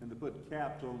campaigns and to put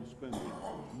caps on spending.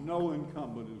 No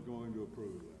incumbent is going to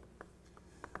approve of that.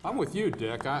 I'm with you,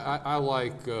 Dick. I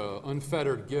like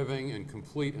unfettered giving and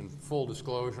complete and full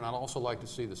disclosure. And I'd also like to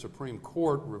see the Supreme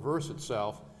Court reverse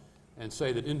itself and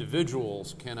say that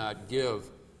individuals cannot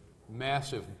give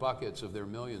massive buckets of their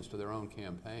millions to their own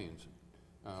campaigns.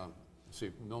 See,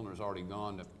 Millner's already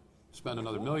gone to spend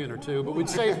another $1 million or $2 million, but we'd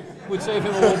save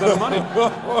him a little bit of money.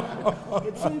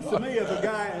 It seems to me if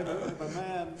a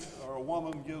man or a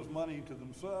woman gives money to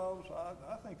themselves,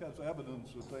 I think that's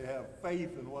evidence that they have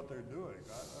faith in what they're doing.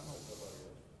 I don't know what that is.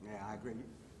 Yeah, I agree.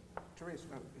 Teresa,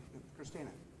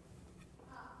 Christina.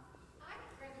 I'd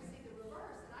rather see the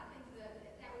reverse, and I think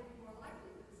that would be more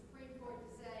likely for the Supreme Court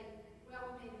to say,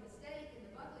 well, we made a mistake in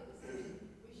the Buckley decision.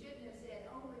 We shouldn't have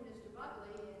said only Mr.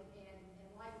 Buckley and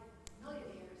like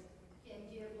millionaires can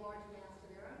give large amounts to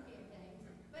their own campaigns,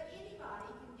 but anybody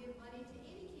can give money to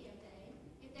any campaign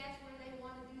if that's where they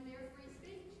want to do their free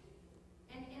speech.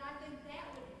 And I think that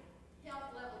would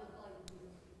help level the playing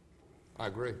field. I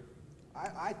agree.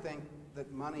 I think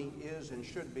that money is and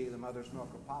should be the mother's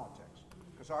milk of politics,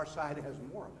 because our side has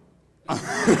more of it.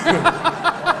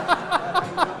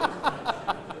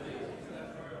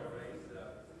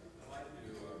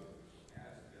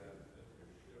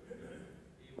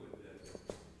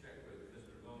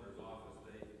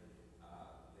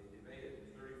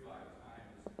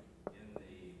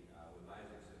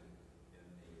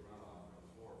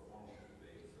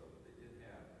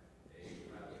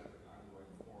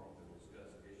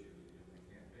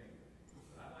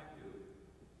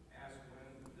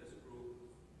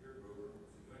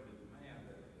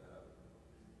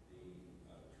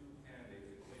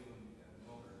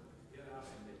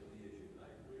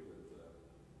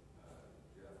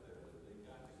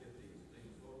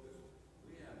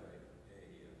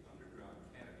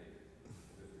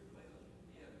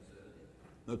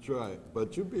 That's right.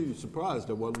 But you'd be surprised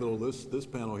at what little this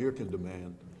panel here can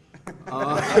demand.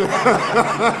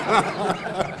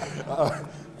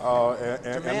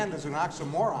 Demand is an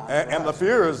oxymoron. And the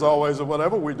fear is always that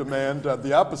whatever we demand,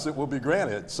 the opposite will be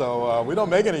granted. So we don't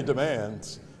make any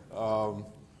demands.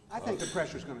 I think the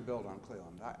pressure's going to build on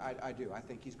Cleland. I do. I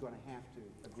think he's going to have to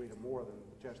agree to more than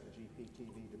just the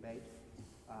GPTV debate.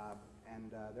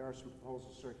 And there are some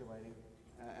proposals circulating.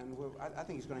 and I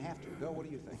think he's going to have to. Bill, what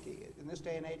do you think? In this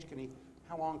day and age,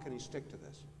 how long can he stick to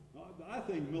this? I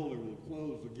think Millner will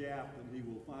close the gap, and he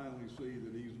will finally see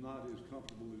that he's not as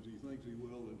comfortable as he thinks he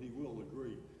will, and he will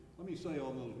agree. Let me say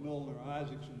on those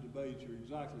Millner-Isaacson debates, you're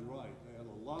exactly right. They had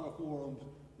a lot of forums.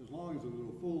 As long as there was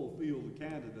a full field of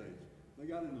candidates, they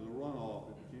got into the runoff,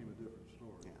 it became a different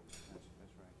story. Yeah, that's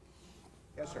right.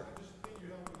 Yes, sir. Just think you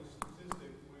help with a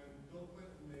statistic. When Bill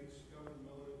Clinton makes Governor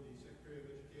Millner the Secretary of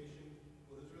Education,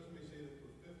 will his resume say that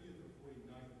we're 50th or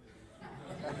 49th?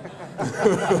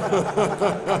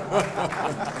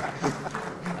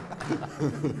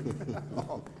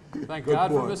 Thank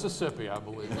God for Mississippi, I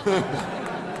believe.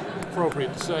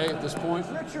 Appropriate to say at this point.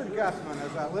 Richard Guthman,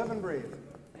 as I live and breathe.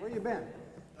 Where you been?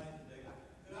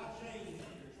 Could I change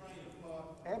your train of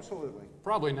thought? Absolutely.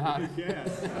 Probably not. You can.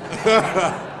 From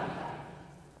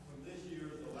this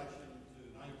year's election to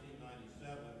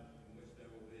 1997, in which there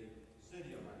will be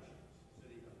city elections,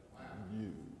 city of Atlanta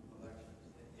elections.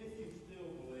 And if you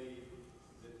still believe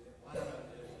that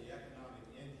Atlanta is the economic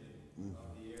engine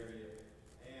of the area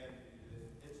and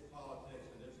its politics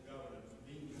and its governance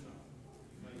mean something,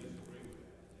 you may disagree with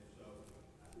that. And if so,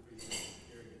 I appreciate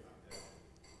hearing about that.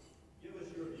 Give us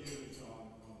your views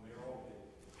on mayoral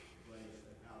race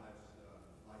and how that's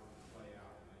likely to play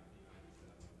out in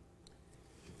 1997.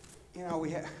 You know,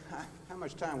 how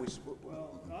much time we...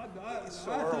 Well, It's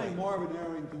so I early. think Marvin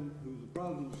Arrington, who's the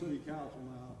president of the city council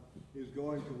now, is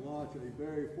going to launch a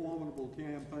very formidable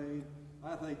campaign.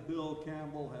 I think Bill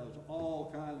Campbell has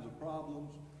all kinds of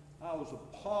problems. I was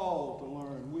appalled to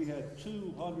learn we had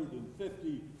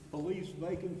 250 police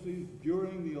vacancies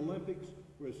during the Olympics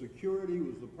where security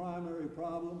was the primary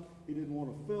problem. He didn't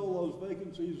want to fill those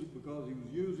vacancies because he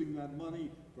was using that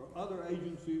money for other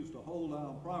agencies to hold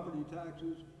down property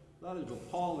taxes. That is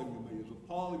appalling to me. It's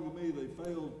appalling to me they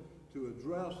failed to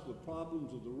address the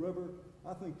problems of the river.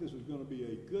 I think this is going to be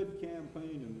a good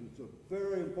campaign, and it's a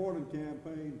very important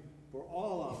campaign for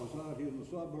all of us out here in the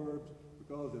suburbs,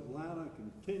 because Atlanta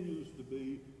continues to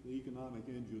be the economic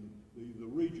engine. The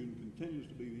region continues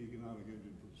to be the economic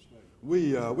engine for the state.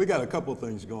 We got a couple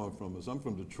things going from us. I'm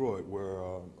from Detroit, where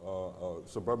a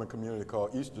suburban community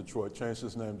called East Detroit changed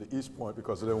its name to East Point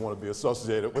because they didn't want to be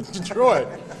associated with Detroit.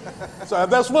 So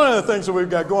that's one of the things that we've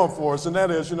got going for us, and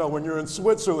that is, you know, when you're in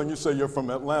Switzerland, you say you're from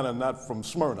Atlanta, not from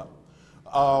Smyrna.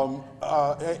 That's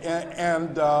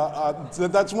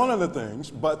one of the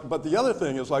things, but the other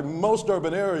thing is, like most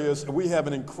urban areas, we have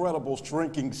an incredible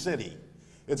shrinking city.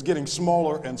 It's getting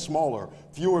smaller and smaller.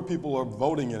 Fewer people are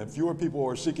voting in it. Fewer people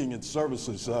are seeking its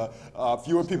services.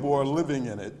 Fewer people are living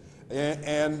in it.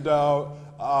 And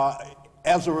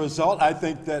as a result, I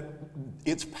think that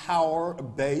its power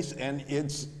base and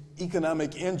its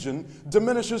economic engine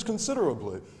diminishes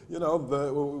considerably. You know,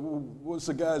 what's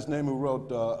the guy's name who wrote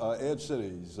Edge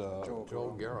Cities?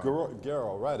 Joel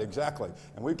Garrow, right, exactly.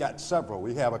 And we've got several.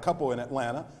 We have a couple in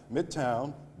Atlanta,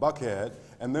 Midtown, Buckhead,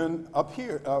 and then up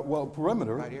here,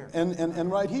 Perimeter, right here.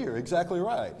 And right here, exactly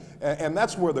right. And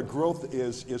that's where the growth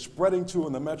is spreading to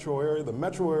in the metro area. The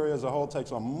metro area as a whole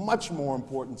takes on much more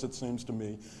importance, it seems to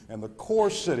me. And the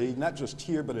core city, not just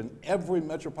here, but in every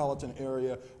metropolitan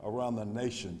area around the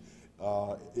nation,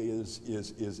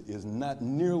 is not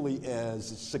nearly as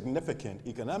significant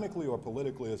economically or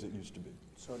politically as it used to be.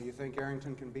 So do you think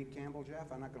Arrington can beat Campbell,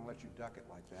 Jeff? I'm not going to let you duck it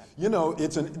like that. You know,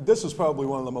 this is probably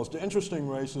one of the most interesting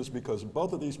races because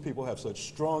both of these people have such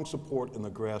strong support in the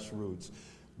grassroots.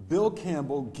 Bill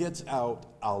Campbell gets out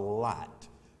a lot.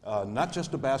 Not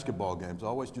just the basketball games. I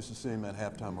always used to see him at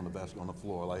halftime on the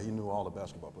floor, like he knew all the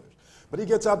basketball players. But he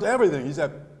gets out to everything. He's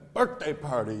at birthday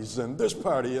parties and this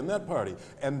party and that party.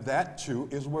 And that, too,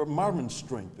 is where Marvin's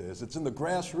strength is. It's in the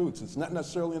grassroots. It's not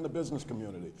necessarily in the business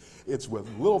community. It's with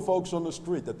little folks on the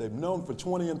street that they've known for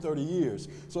 20 and 30 years.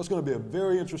 So it's going to be a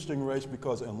very interesting race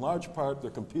because, in large part, they're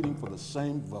competing for the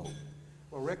same vote.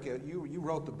 Well, Rick, you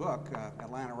wrote the book,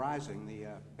 Atlanta Rising, the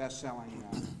best-selling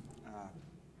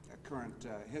current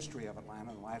history of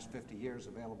Atlanta in the last 50 years,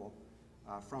 available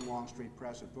from Longstreet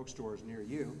Press at bookstores near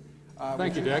you.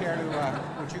 Thank you, Dick.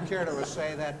 Would you care to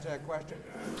essay that question?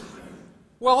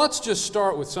 Well, let's just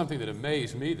start with something that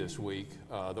amazed me this week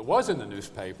that was in the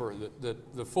newspaper,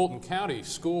 that the Fulton County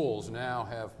schools now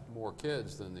have more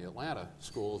kids than the Atlanta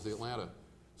schools. The Atlanta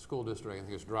school district, I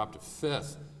think, has dropped to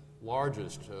 5th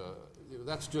largest.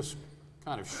 That's just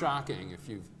kind of shocking if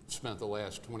you've spent the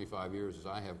last 25 years, as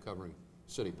I have, covering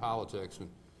city politics. And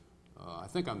I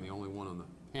think I'm the only one on the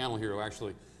panel here who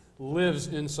actually lives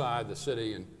inside the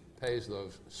city and pays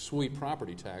those sweet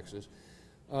property taxes.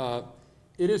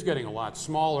 It is getting a lot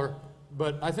smaller,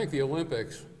 but I think the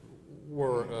Olympics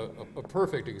were a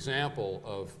perfect example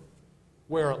of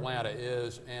where Atlanta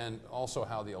is and also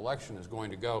how the election is going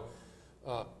to go.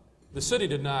 The city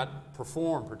did not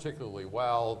perform particularly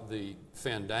well. The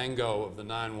fandango of the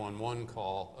 911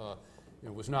 call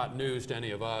was not news to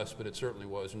any of us, but it certainly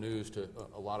was news to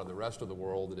a lot of the rest of the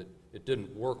world that it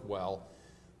didn't work well.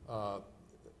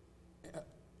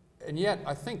 And yet,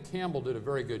 I think Campbell did a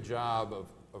very good job of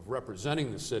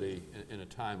representing the city in a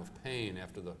time of pain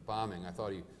after the bombing. I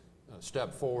thought he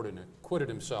stepped forward and acquitted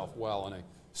himself well in a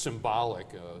symbolic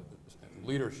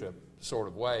leadership sort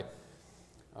of way.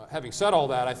 Having said all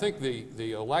that, I think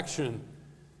the election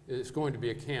is going to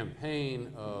be a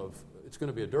campaign it's going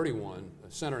to be a dirty one,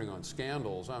 centering on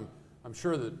scandals. I'm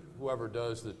sure that whoever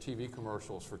does the TV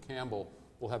commercials for Campbell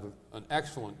will have an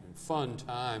excellent and fun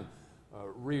time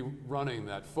rerunning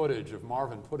that footage of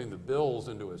Marvin putting the bills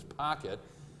into his pocket.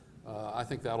 I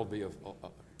think that'll be of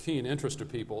keen interest to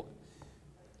people.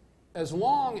 As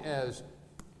long as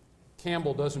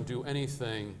Campbell doesn't do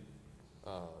anything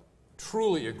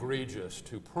truly egregious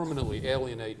to permanently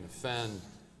alienate and offend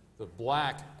the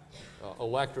black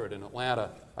electorate in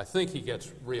Atlanta, I think he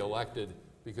gets reelected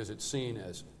because it's seen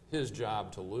as his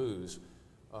job to lose.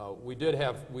 We did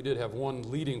have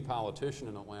one leading politician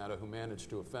in Atlanta who managed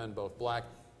to offend both black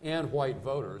and white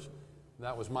voters.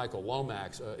 That was Michael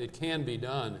Lomax. It can be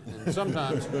done, and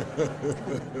sometimes,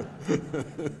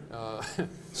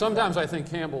 sometimes I think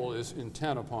Campbell is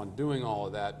intent upon doing all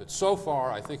of that. But so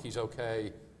far, I think he's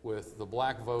okay with the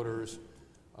black voters,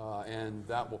 and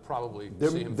that will probably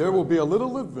see him. There will be a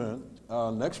little event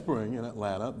next spring in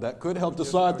Atlanta that could help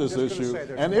decide this issue,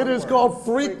 and it is called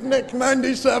Freaknik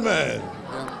 97.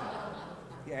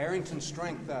 Yeah, Arrington's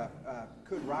strength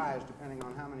could rise depending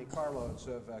on how many carloads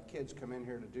of kids come in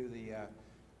here to do the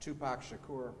Tupac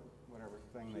Shakur, whatever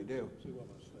thing they do.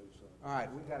 All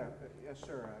right, we've got yes,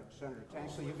 sir, Senator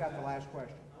Tansley, you've got the last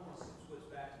question. I want to switch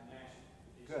back to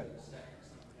national. Good.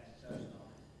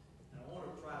 And I want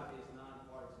to try to be as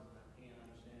nonpartisan as I can,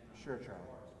 understand. Sure,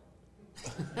 Charlie.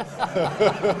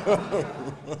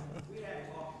 We had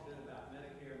talked a bit about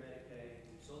Medicare, Medicaid,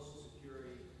 Social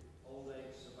Security, old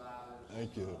age survivors.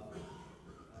 Thank you.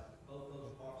 Both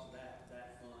those parts of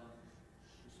that fund.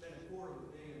 We spent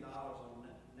 $250 million on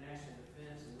national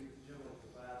defense, and we generally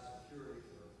provide security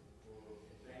for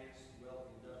advanced,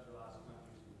 wealthy, industrialized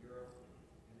countries in Europe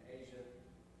and Asia.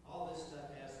 All this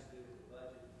stuff has to do with the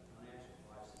budget and financial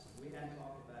crisis. We hadn't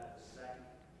talked about it a second.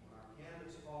 When our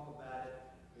candidates talk about it,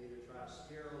 they either try to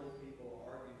scare old people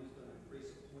or argue who's going to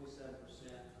increase it 27%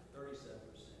 or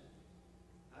 37%.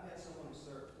 I've had someone who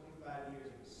served 25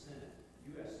 years in the Senate,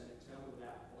 U.S. Senate, tell me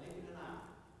without blinking an eye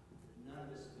that none of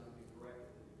this is going to be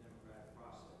corrected through the democratic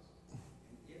process.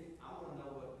 And I want to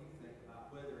know what you think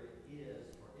about whether it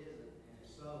is or isn't, and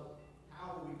if so,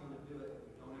 how are we going to do it if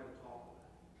we don't ever talk about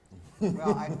it?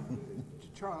 Well,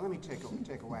 Charlie, let me take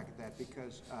a whack at that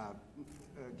because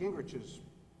Gingrich's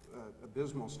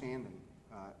abysmal standing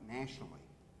nationally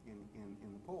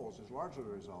in the polls is largely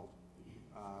the result.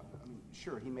 I mean,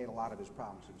 sure, he made a lot of his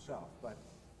problems himself, but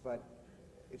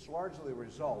it's largely the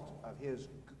result of his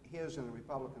and the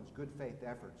Republicans' good faith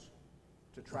efforts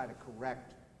to try to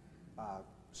correct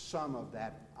some of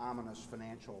that ominous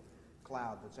financial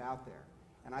cloud that's out there.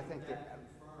 And I think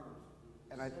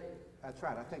that's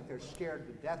right. I think they're scared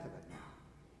to death of it now.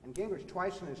 And Gingrich,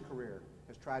 twice in his career,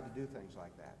 has tried to do things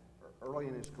like that. Early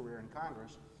in his career in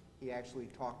Congress, he actually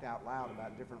talked out loud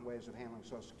about different ways of handling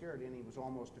Social Security, and he was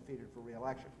almost defeated for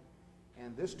re-election.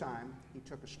 And this time, he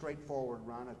took a straightforward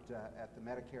run at the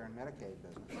Medicare and Medicaid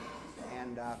business,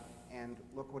 and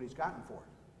look what he's gotten for it.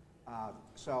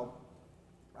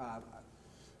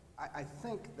 I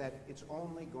think that it's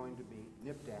only going to be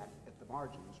nipped at the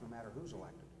margins, no matter who's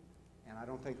elected. And I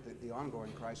don't think that the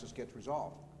ongoing crisis gets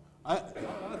resolved. I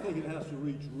think it has to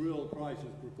reach real crisis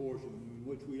proportion, in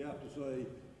which we have to say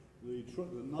the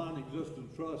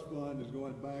non-existent trust fund is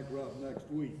going bankrupt next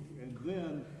week, and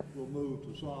then we'll move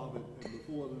to solve it, and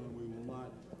before then we will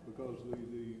not, because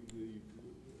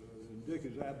and Dick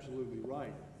is absolutely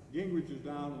right. Gingrich is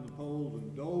down in the polls,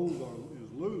 and Dole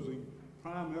is losing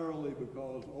primarily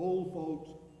because old folks,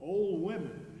 old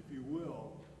women, if you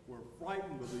will, were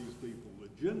frightened of these people. The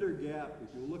gender gap, if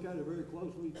you look at it very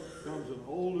closely, comes in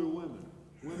older women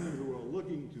who are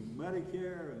looking to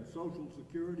Medicare and Social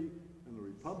Security, and the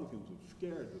Republicans have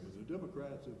scared them, and the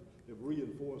Democrats have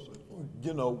reinforced it.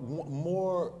 You know,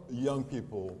 more young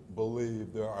people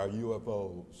believe there are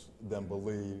UFOs than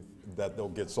believe that they'll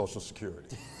get Social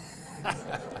Security.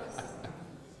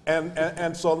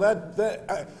 And so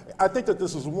I think that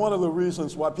this is one of the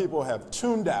reasons why people have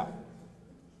tuned out,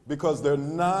 because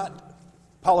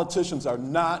politicians are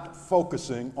not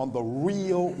focusing on the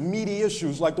real meaty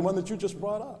issues like the one that you just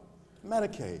brought up.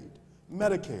 Medicaid,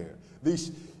 Medicare,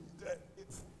 these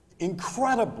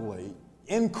incredibly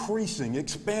increasing,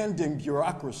 expanding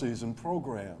bureaucracies and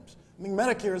programs. I mean,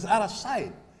 Medicare is out of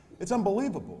sight. It's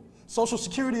unbelievable. Social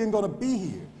Security ain't going to be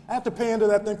here. I have to pay into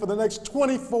that thing for the next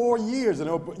 24 years, and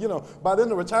it'll, you know, by then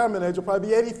the retirement age will probably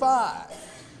be 85.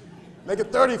 Make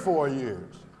it 34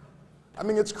 years. I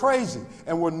mean, it's crazy,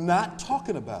 and we're not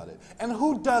talking about it. And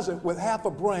who doesn't, with half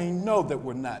a brain, know that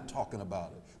we're not talking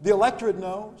about it? The electorate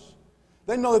knows.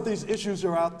 They know that these issues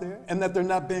are out there and that they're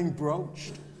not being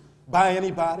broached by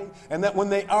anybody, and that when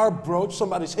they are broached,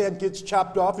 somebody's head gets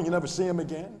chopped off and you never see them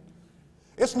again.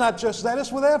 It's not just that,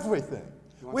 it's with everything.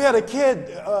 We had a kid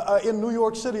in New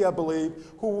York City, I believe,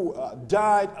 who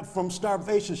died from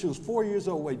starvation. She was 4 years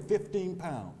old, weighed 15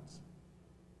 pounds.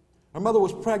 Her mother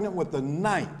was pregnant with the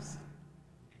 9th.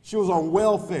 She was on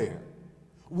welfare.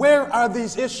 Where are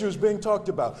these issues being talked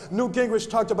about? Newt Gingrich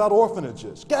talked about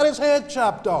orphanages, got his head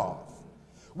chopped off.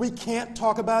 We can't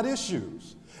talk about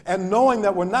issues. And knowing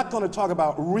that we're not going to talk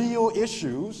about real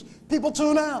issues, people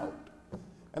tune out.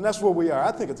 And that's where we are.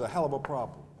 I think it's a hell of a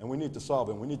problem, and we need to solve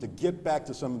it. We need to get back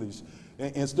to some of these,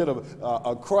 instead of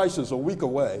a crisis a week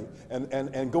away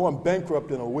and going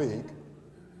bankrupt in a week,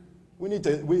 we need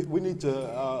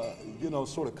to you know,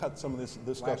 sort of cut some of this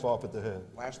stuff off at the head.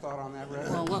 Last thought on that, Rick?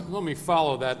 Well, let me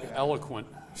follow that eloquent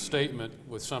statement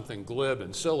with something glib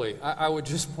and silly. I would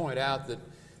just point out that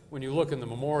when you look in the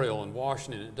memorial in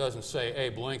Washington, it doesn't say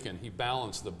Abe Lincoln, he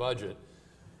balanced the budget.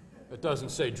 It doesn't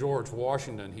say George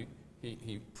Washington,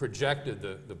 he projected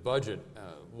the budget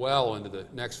well into the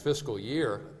next fiscal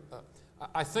year.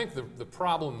 I think the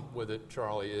problem with it,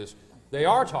 Charlie, is they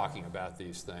are talking about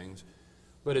these things,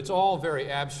 but it's all very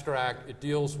abstract. It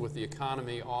deals with the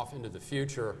economy off into the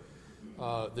future.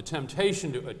 The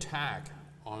temptation to attack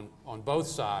on both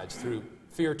sides through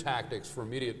fear tactics for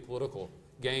immediate political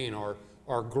gain are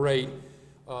great.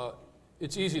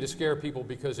 It's easy to scare people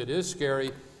because it is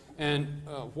scary, and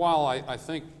while I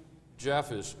think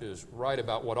Jeff is right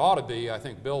about what ought to be, I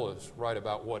think Bill is right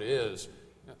about what is,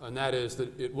 and that is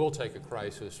that it will take a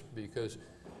crisis because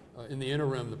in the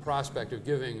interim, the prospect of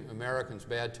giving Americans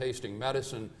bad-tasting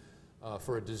medicine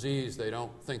for a disease they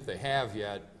don't think they have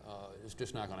yet is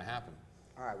just not going to happen.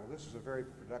 All right, well, this is a very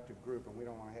productive group, and we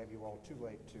don't want to have you all too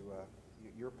late to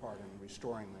your part in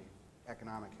restoring the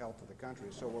economic health of the country.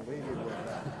 So we'll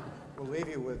leave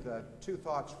you with two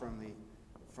thoughts from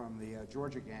the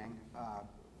Georgia gang.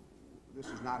 This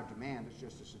is not a demand; it's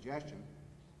just a suggestion.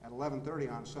 At 11:30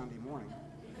 on Sunday morning,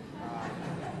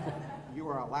 you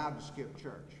are allowed to skip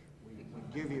church. We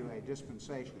give you a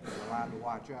dispensation if you're allowed to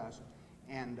watch us,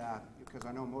 and because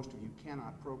I know most of you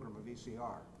cannot program a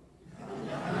VCR.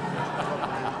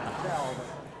 Tell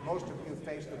that most of you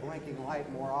face the blinking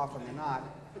light more often than not.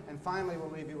 And finally,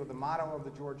 we'll leave you with the motto of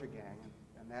the Georgia gang,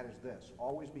 and that is this: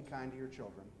 always be kind to your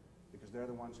children, because they're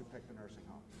the ones who pick the nursing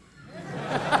home.